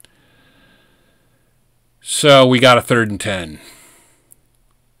 So we got a 3rd and 10.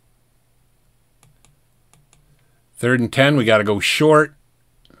 3rd and 10, we got to go short.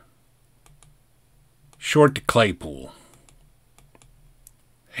 Short to Claypool.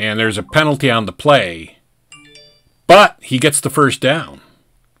 And there's a penalty on the play, but he gets the first down.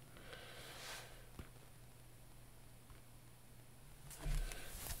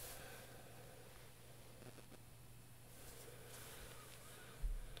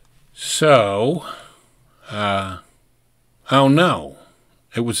 So, oh no,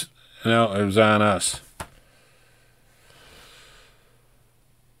 it was on us.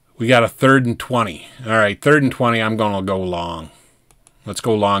 We got a 3rd and 20. All right, 3rd and 20, I'm going to go long. Let's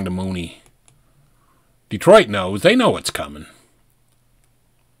go long to Mooney. Detroit knows. They know what's coming.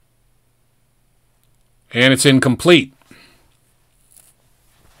 And it's incomplete.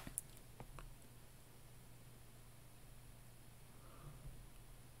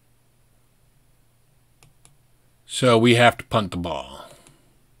 So we have to punt the ball,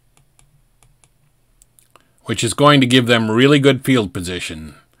 which is going to give them really good field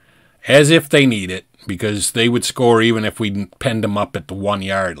position, as if they need it, because they would score even if we penned them up at the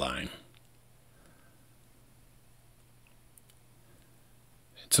 1-yard line.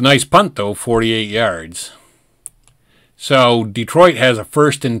 It's a nice punt, though, 48 yards. So Detroit has a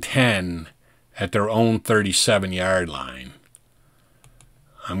 1st and 10 at their own 37-yard line.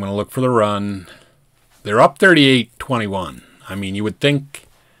 I'm going to look for the run. They're up 38-21. I mean, you would think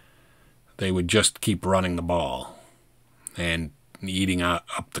they would just keep running the ball. And eating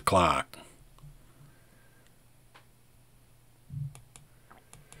up the clock.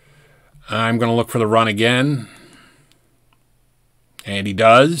 I'm going to look for the run again. And he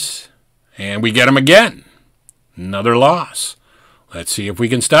does. And we get him again. Another loss. Let's see if we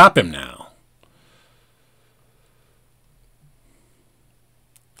can stop him now.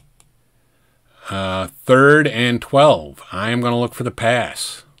 Third and 12. I am going to look for the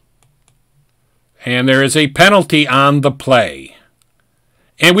pass. And there is a penalty on the play.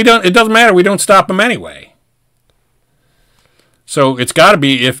 And it doesn't matter. We don't stop him anyway. So it's got to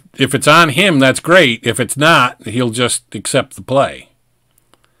be, if it's on him, that's great. If it's not, he'll just accept the play.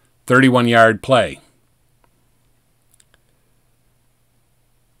 31-yard play.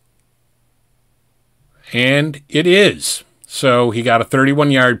 And it is. So he got a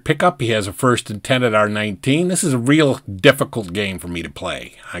 31-yard pickup. He has a 1st and 10 at our 19. This is a real difficult game for me to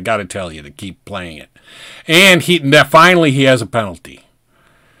play. I got to tell you, to keep playing it. And finally he has a penalty.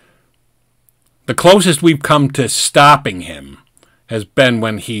 The closest we've come to stopping him has been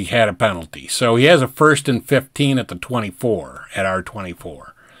when he had a penalty. So he has a 1st and 15 at the 24, at our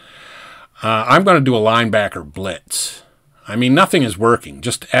 24. I'm going to do a linebacker blitz. I mean, nothing is working.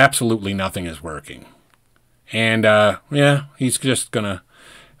 Just absolutely nothing is working. And, yeah, he's just going to,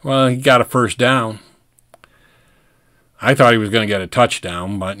 well, he got a 1st down. I thought he was going to get a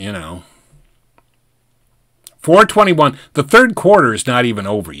touchdown, but, you know. 4:21. The third quarter is not even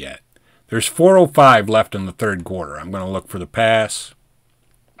over yet. There's 4:05 left in the third quarter. I'm going to look for the pass.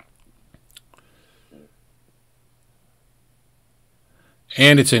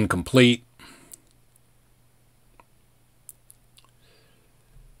 And it's incomplete.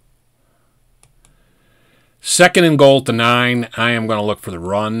 Second and goal to 9. I am going to look for the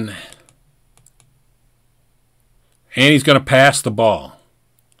run. And he's going to pass the ball.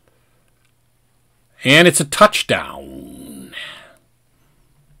 And it's a touchdown.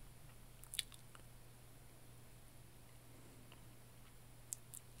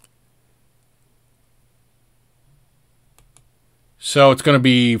 So it's going to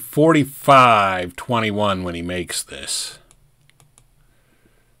be 45-21 when he makes this.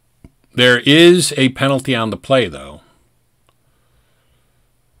 There is a penalty on the play, though.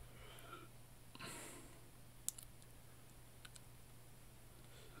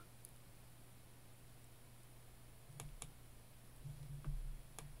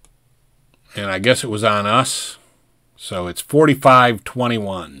 And I guess it was on us. So it's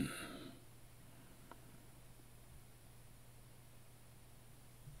 45-21.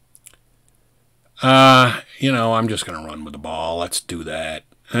 You know, I'm just going to run with the ball. Let's do that.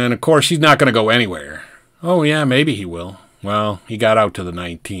 And, of course, he's not going to go anywhere. Oh, yeah, maybe he will. Well, he got out to the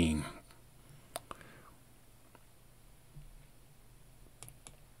 19.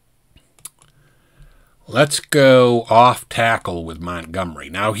 Let's go off tackle with Montgomery.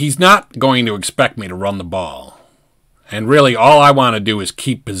 Now, he's not going to expect me to run the ball. And really, all I want to do is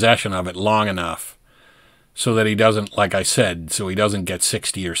keep possession of it long enough so that he doesn't, like I said, so he doesn't get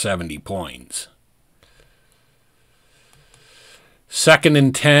 60 or 70 points. 2nd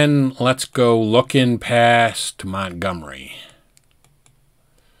and 10, let's go look in pass to Montgomery.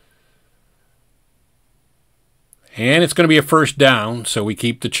 And it's going to be a 1st down, so we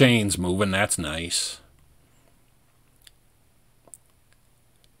keep the chains moving. That's nice.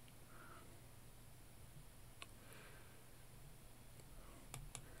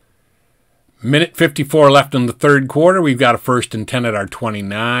 Minute 54 left in the third quarter. We've got a 1st and 10 at our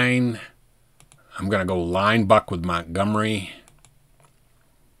 29. I'm going to go line buck with Montgomery.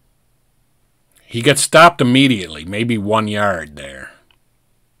 He gets stopped immediately, maybe 1 yard there.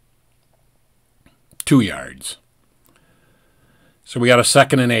 2 yards. So we got a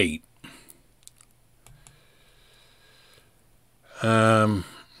 2nd and 8.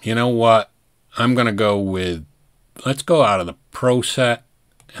 You know what? I'm going to go with, let's go out of the pro set,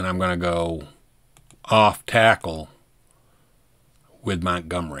 and I'm going to go off tackle with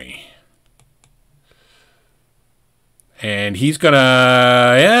Montgomery. And he's going to,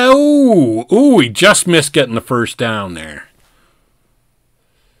 yeah, ooh, he just missed getting the 1st down there.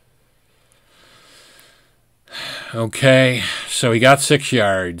 Okay, so he got 6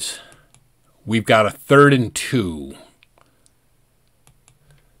 yards. We've got a 3rd and 2.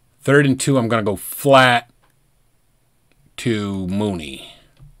 3rd and 2, I'm going to go flat to Mooney.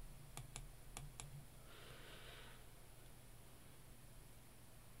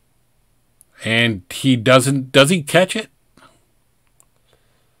 And he doesn't, does he catch it?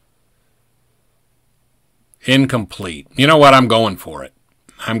 Incomplete. You know what? I'm going for it.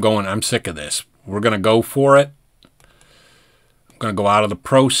 I'm sick of this. We're going to go for it. I'm going to go out of the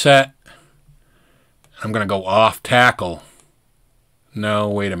pro set. I'm going to go off tackle No,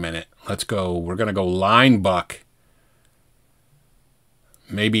 wait a minute. Let's go. We're going to go line buck.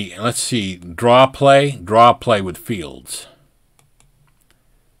 Maybe, let's see, draw play with Fields.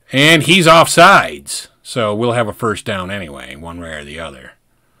 And he's offsides, so we'll have a first down anyway, one way or the other.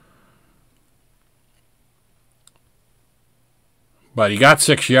 But he got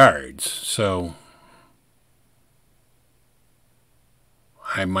 6 yards, so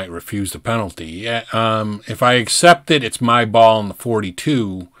I might refuse the penalty. Yeah, if I accept it, it's my ball in the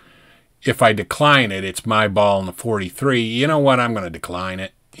 42. If I decline it, it's my ball in the 43. You know what? I'm going to decline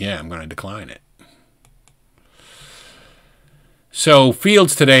it. Yeah, I'm going to decline it. So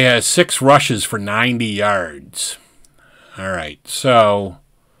Fields today has 6 rushes for 90 yards. All right, so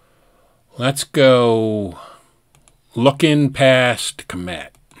let's go looking past Komet.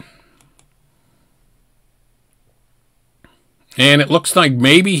 And it looks like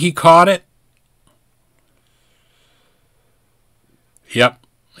maybe he caught it. Yep.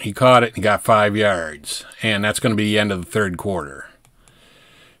 He caught it and got 5 yards. And that's going to be the end of the third quarter.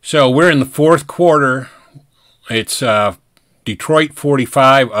 So we're in the fourth quarter. It's Detroit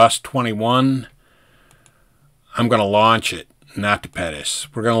 45, us 21. I'm going to launch it, not to Pettis.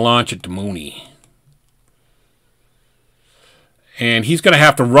 We're going to launch it to Mooney. And he's going to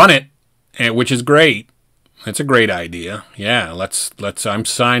have to run it, which is great. That's a great idea. Yeah, let's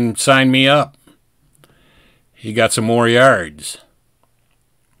sign me up. He got some more yards.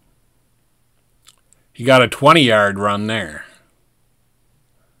 He got a 20-yard run there.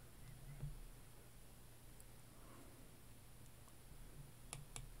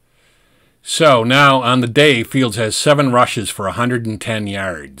 So now on the day, Fields has 7 rushes for 110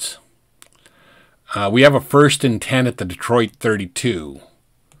 yards. We have a 1st and 10 at the Detroit 32.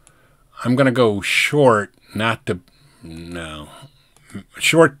 I'm going to go short,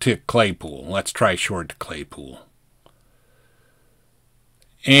 short to Claypool. Let's try short to Claypool.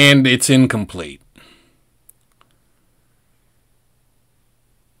 And it's incomplete.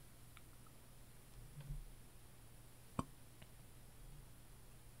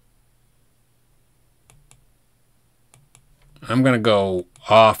 I'm going to go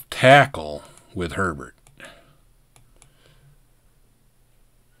off tackle with Herbert.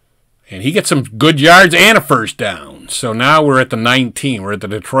 And he gets some good yards and a first down. So now we're at the 19. We're at the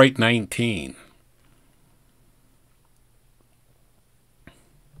Detroit 19.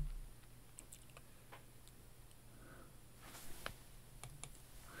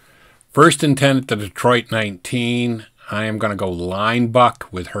 First and 10 at the Detroit 19. I am going to go line buck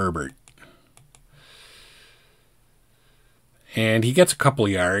with Herbert. And he gets a couple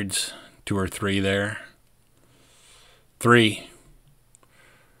yards, 2 or 3 there. 3.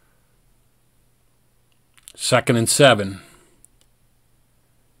 2nd and 7.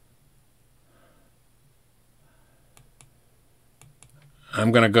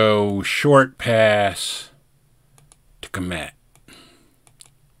 I'm going to go short pass to Komet.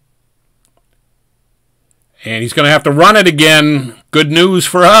 And he's going to have to run it again. Good news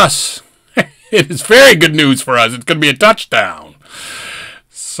for us. It is very good news for us. It's going to be a touchdown.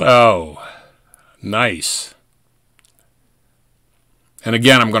 So, nice. And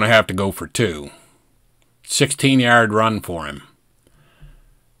again, I'm going to have to go for 2. 16-yard run for him.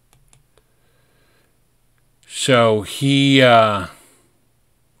 So he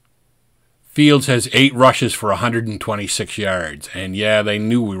Fields has 8 rushes for 126 yards. And yeah, they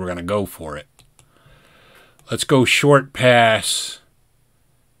knew we were going to go for it. Let's go short pass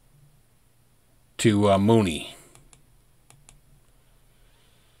to Mooney.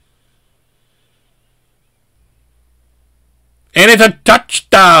 And it's a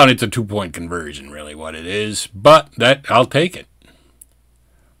touchdown. It's a 2-point conversion, really, what it is. But I'll take it.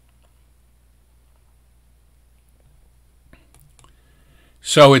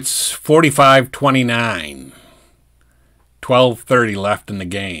 So it's 45-29. 12:30 left in the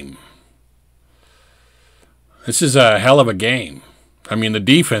game. This is a hell of a game. I mean, the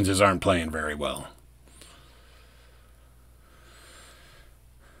defenses aren't playing very well.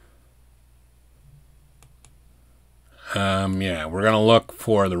 Yeah, we're going to look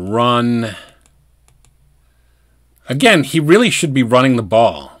for the run. Again, he really should be running the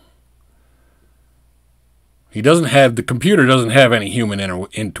ball. The computer doesn't have any human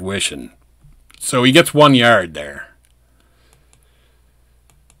intuition. So he gets 1 yard there.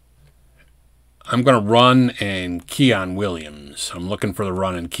 I'm going to run and key on Williams. I'm looking for the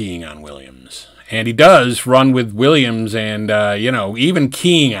run and keying on Williams. And he does run with Williams, and, even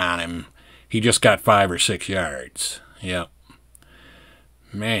keying on him, he just got 5 or 6 yards. Yep.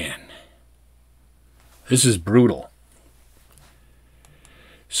 Man. This is brutal.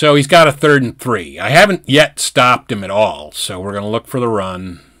 So he's got a 3rd and 3. I haven't yet stopped him at all, so we're going to look for the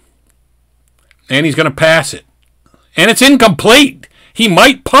run. And he's going to pass it. And it's incomplete. He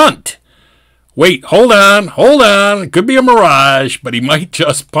might punt. Wait, hold on. It could be a mirage, but he might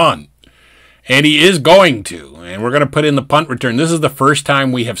just punt. And he is going to. And we're going to put in the punt return. This is the first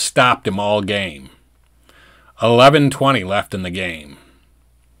time we have stopped him all game. 11:20 left in the game.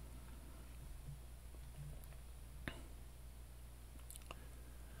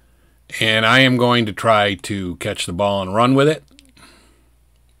 And I am going to try to catch the ball and run with it.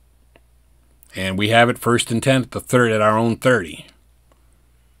 And we have it 1st and 10 at our own 30.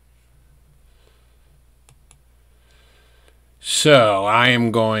 So I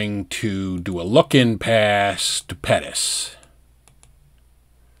am going to do a look-in pass to Pettis.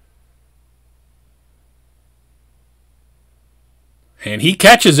 And he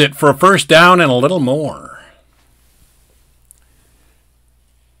catches it for a 1st down and a little more.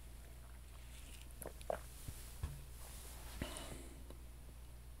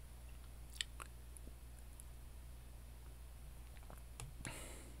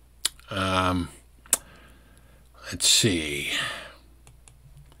 Let's see.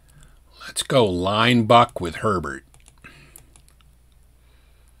 Let's go line buck with Herbert.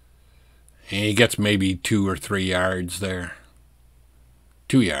 And he gets maybe 2 or 3 yards there.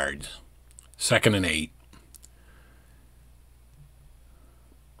 2 yards. 2nd and 8.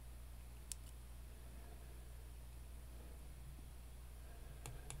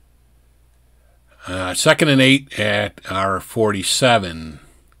 Second and 8 at our 47.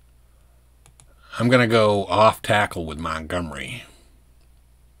 I'm going to go off tackle with Montgomery.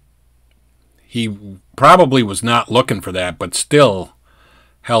 He probably was not looking for that, but still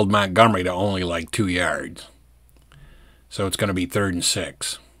held Montgomery to only like 2 yards. So it's going to be 3rd and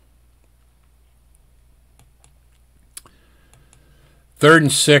 6. 3rd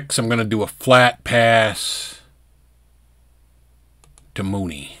and 6, I'm going to do a flat pass to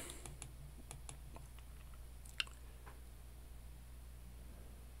Mooney.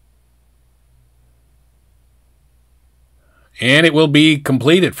 And it will be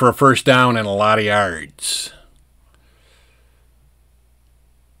completed for a 1st down and a lot of yards.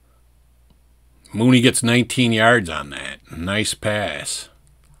 Mooney gets 19 yards on that. Nice pass.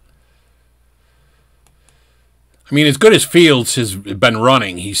 I mean, as good as Fields has been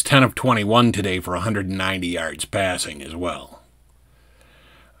running, he's 10 of 21 today for 190 yards passing as well.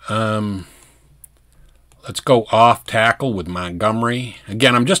 Let's go off tackle with Montgomery.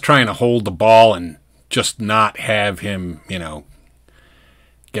 Again, I'm just trying to hold the ball and just not have him,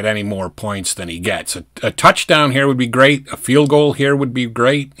 get any more points than he gets. A touchdown here would be great. A field goal here would be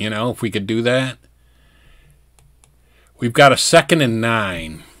great, if we could do that. We've got a 2nd and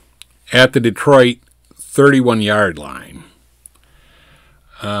 9 at the Detroit 31-yard line.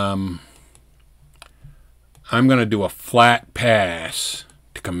 I'm going to do a flat pass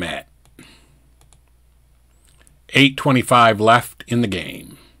to Komet. 8:25 left in the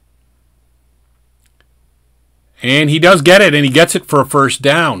game. And he does get it, and he gets it for a 1st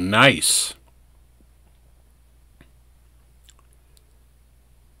down. Nice.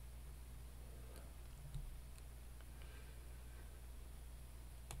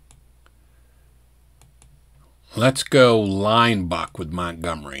 Let's go line buck with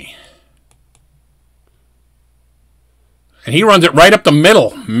Montgomery. And he runs it right up the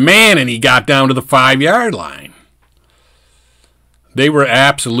middle. Man, and he got down to the 5-yard line. They were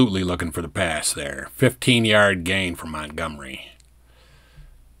absolutely looking for the pass there. 15-yard gain for Montgomery.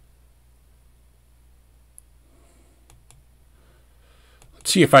 Let's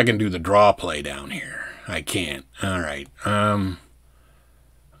see if I can do the draw play down here. I can't. All right. I'm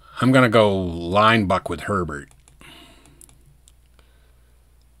going to go line buck with Herbert.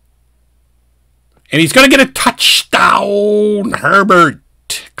 And he's going to get a touchdown. Herbert.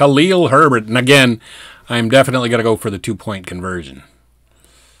 Khalil Herbert. And again, I'm definitely going to go for the 2-point conversion.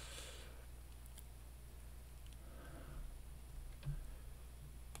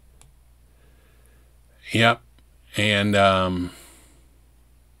 Yep. And,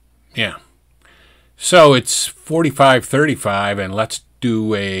 yeah. So it's 45-35, and let's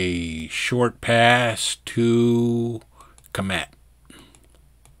do a short pass to Komet.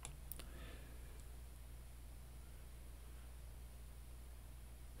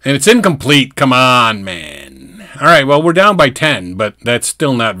 And it's incomplete. Come on, man. All right, well, we're down by 10, but that's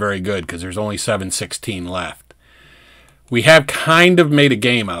still not very good because there's only 7:16 left. We have kind of made a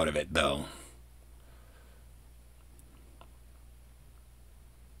game out of it, though.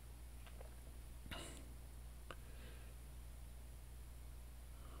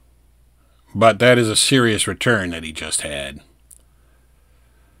 But that is a serious return that he just had.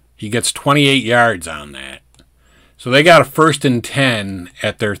 He gets 28 yards on that. So they got a 1st and 10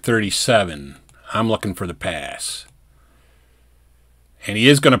 at their 37. I'm looking for the pass. And he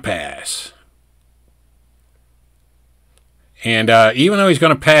is going to pass. And even though he's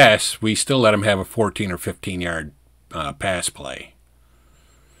going to pass, we still let him have a 14 or 15-yard pass play.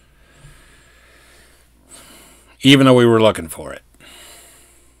 Even though we were looking for it.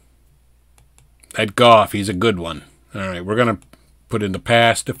 That Goff, he's a good one. All right, we're going to put in the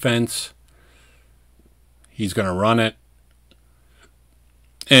pass defense. He's going to run it.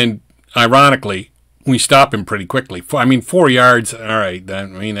 And ironically, we stop him pretty quickly. I mean, 4 yards, all right,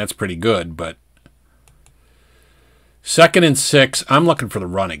 that's pretty good. But 2nd and 6, I'm looking for the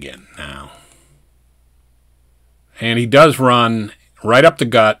run again now. And he does run right up the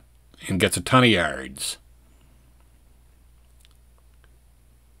gut and gets a ton of yards.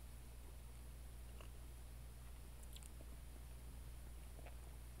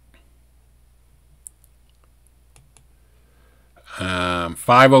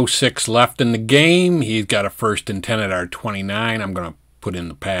 .506 left in the game. He's got a 1st and 10 at our 29. I'm going to put in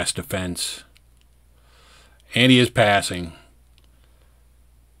the pass defense. And he is passing.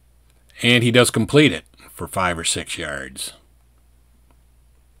 And he does complete it for 5 or 6 yards.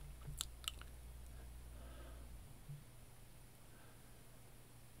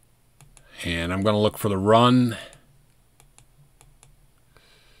 And I'm going to look for the run.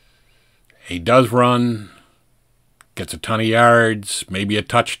 He does run. Gets a ton of yards, maybe a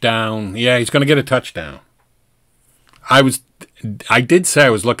touchdown. Yeah, he's going to get a touchdown. I did say I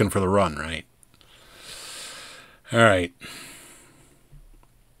was looking for the run, right? All right.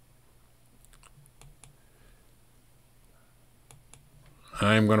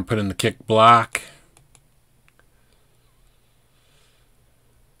 I'm going to put in the kick block.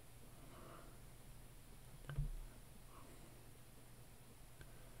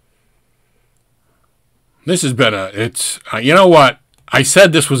 This has been you know what? I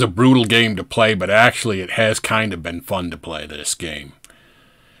said this was a brutal game to play, but actually it has kind of been fun to play this game.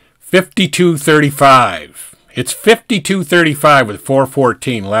 52-35. It's 52-35 with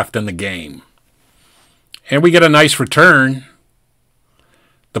 4:14 left in the game. And we get a nice return.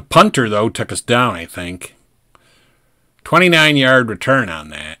 The punter, though, took us down, I think. 29-yard return on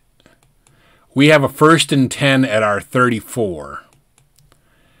that. We have a 1st and 10 at our 34.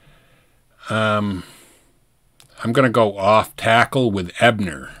 I'm going to go off tackle with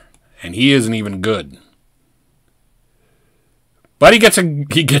Ebner, and he isn't even good. But he gets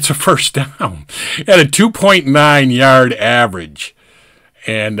a first down at a 2.9 yard average,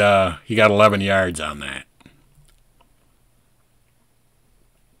 and he got 11 yards on that.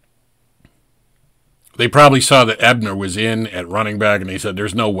 They probably saw that Ebner was in at running back, and they said,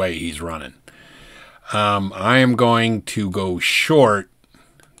 "There's no way he's running." I am going to go short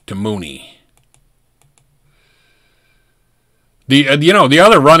to Mooney. The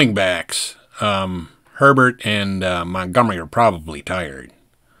other running backs, Herbert and Montgomery, are probably tired.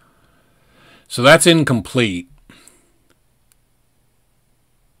 So that's incomplete.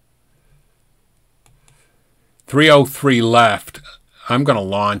 .303 left. I'm going to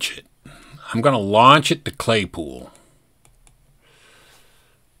launch it. I'm going to launch it to Claypool.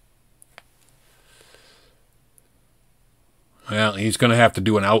 Well, he's going to have to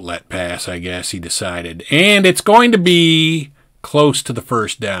do an outlet pass, I guess, he decided. And it's going to be close to the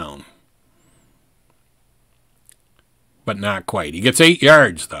first down. But not quite. He gets 8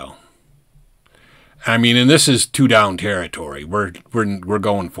 yards, though. I mean, and this is 2-down territory. We're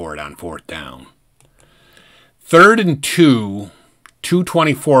going for it on 4th down. 3rd and 2,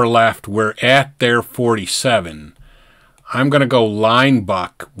 2:24 left. We're at their 47. I'm going to go line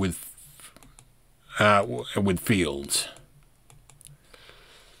buck with Fields.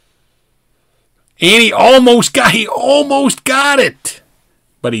 And he almost got it.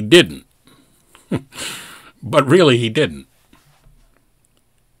 But he didn't. But really, he didn't.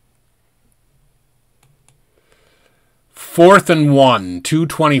 4th and 1,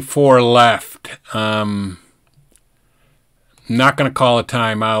 2:24 left. Not going to call a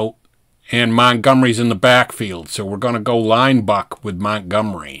timeout. And Montgomery's in the backfield, so we're going to go line buck with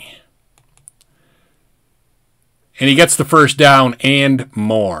Montgomery. And he gets the first down and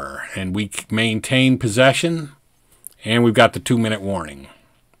more. And we maintain possession. And we've got the 2-minute warning.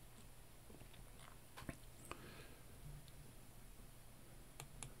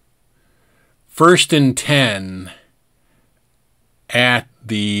 First and 10 at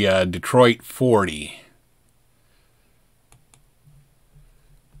the Detroit 40.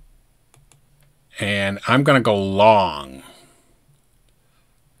 And I'm going to go long.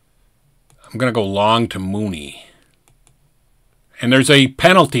 I'm going to go long to Mooney. And there's a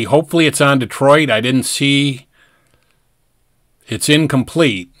penalty. Hopefully it's on Detroit. I didn't see. It's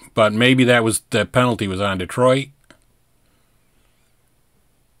incomplete, but maybe the penalty was on Detroit.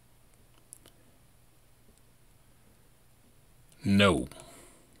 No.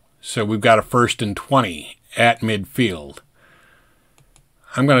 So we've got a 1st and 20 at midfield.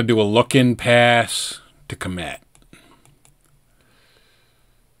 I'm going to do a look-in pass to Komet.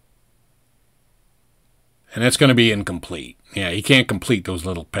 And that's going to be incomplete. Yeah, he can't complete those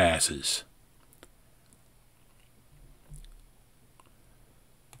little passes.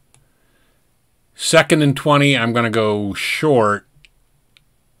 Second and 20, I'm going to go short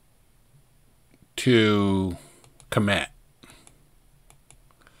to Komet.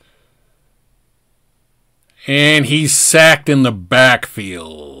 And he's sacked in the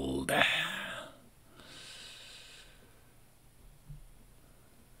backfield.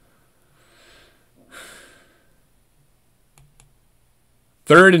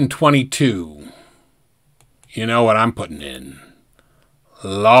 Third and 22. You know what I'm putting in.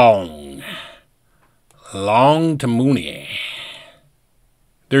 Long to Mooney.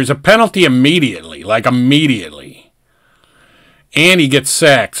 There's a penalty immediately, like immediately. And he gets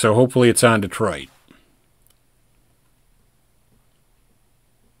sacked, so hopefully it's on Detroit.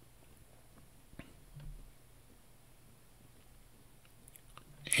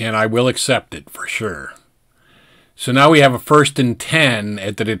 And I will accept it for sure. So now we have a 1st and 10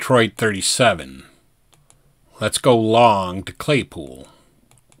 at the Detroit 37. Let's go long to Claypool.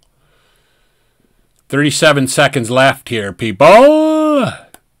 37 seconds left here, people.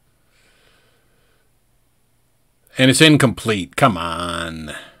 And it's incomplete. Come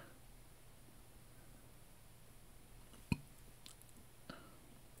on.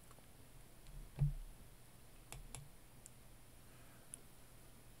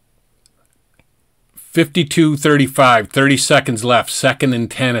 .52-35, 30 seconds left. 2nd and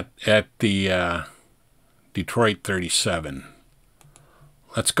 10 at the Detroit 37.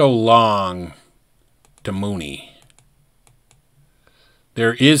 Let's go long to Mooney.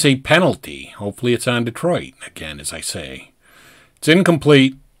 There is a penalty. Hopefully it's on Detroit, again, as I say. It's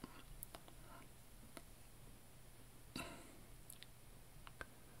incomplete. I'm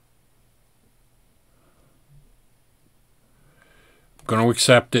going to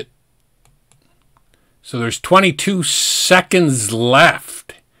accept it. So there's 22 seconds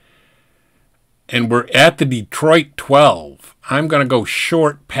left. And we're at the Detroit 12. I'm going to go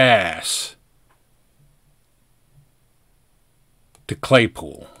short pass to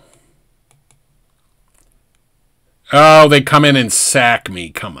Claypool. Oh, they come in and sack me.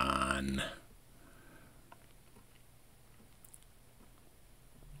 Come on.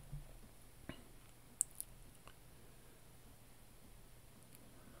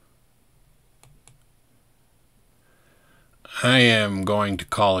 I am going to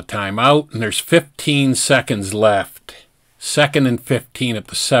call a timeout, and there's 15 seconds left. 2nd and 15 at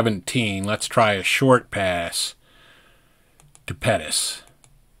the 17. Let's try a short pass to Pettis.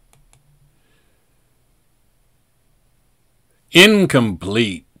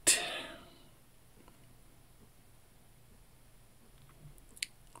 Incomplete.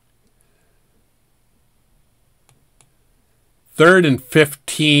 Third and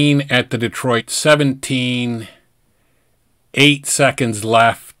 15 at the Detroit 17. 8 seconds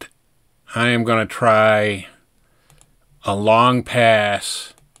left. I am going to try a long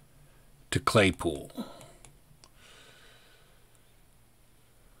pass to Claypool.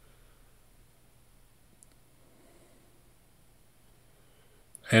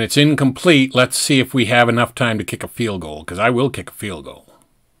 And it's incomplete. Let's see if we have enough time to kick a field goal, because I will kick a field goal.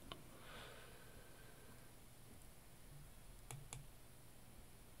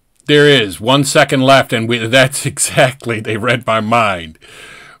 There is 1 second left, and that's exactly, they read my mind.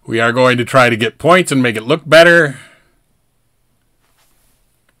 We are going to try to get points and make it look better.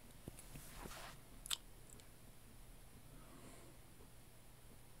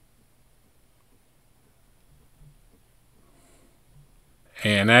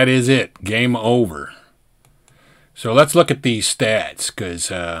 And that is it. Game over. So let's look at these stats,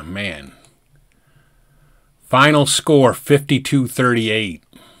 because, man. Final score, 52-38.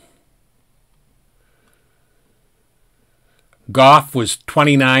 Goff was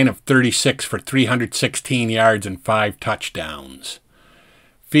 29 of 36 for 316 yards and 5 touchdowns.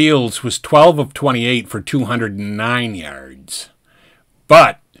 Fields was 12 of 28 for 209 yards.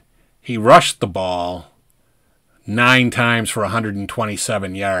 But he rushed the ball 9 times for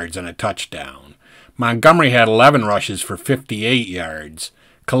 127 yards and a touchdown. Montgomery had 11 rushes for 58 yards.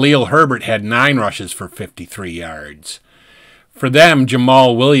 Khalil Herbert had 9 rushes for 53 yards. For them,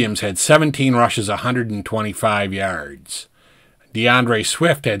 Jamal Williams had 17 rushes, 125 yards. DeAndre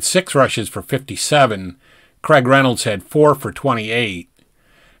Swift had 6 rushes for 57. Craig Reynolds had 4 for 28.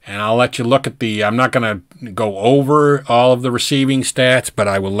 And I'll let you look at I'm not going to go over all of the receiving stats, but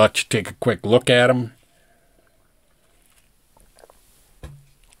I will let you take a quick look at them.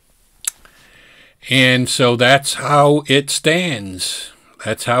 And so that's how it stands.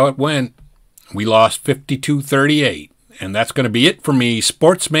 That's how it went. We lost 52-38. And that's going to be it for me.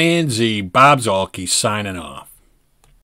 Sportsman Z, Bob Zolke, signing off.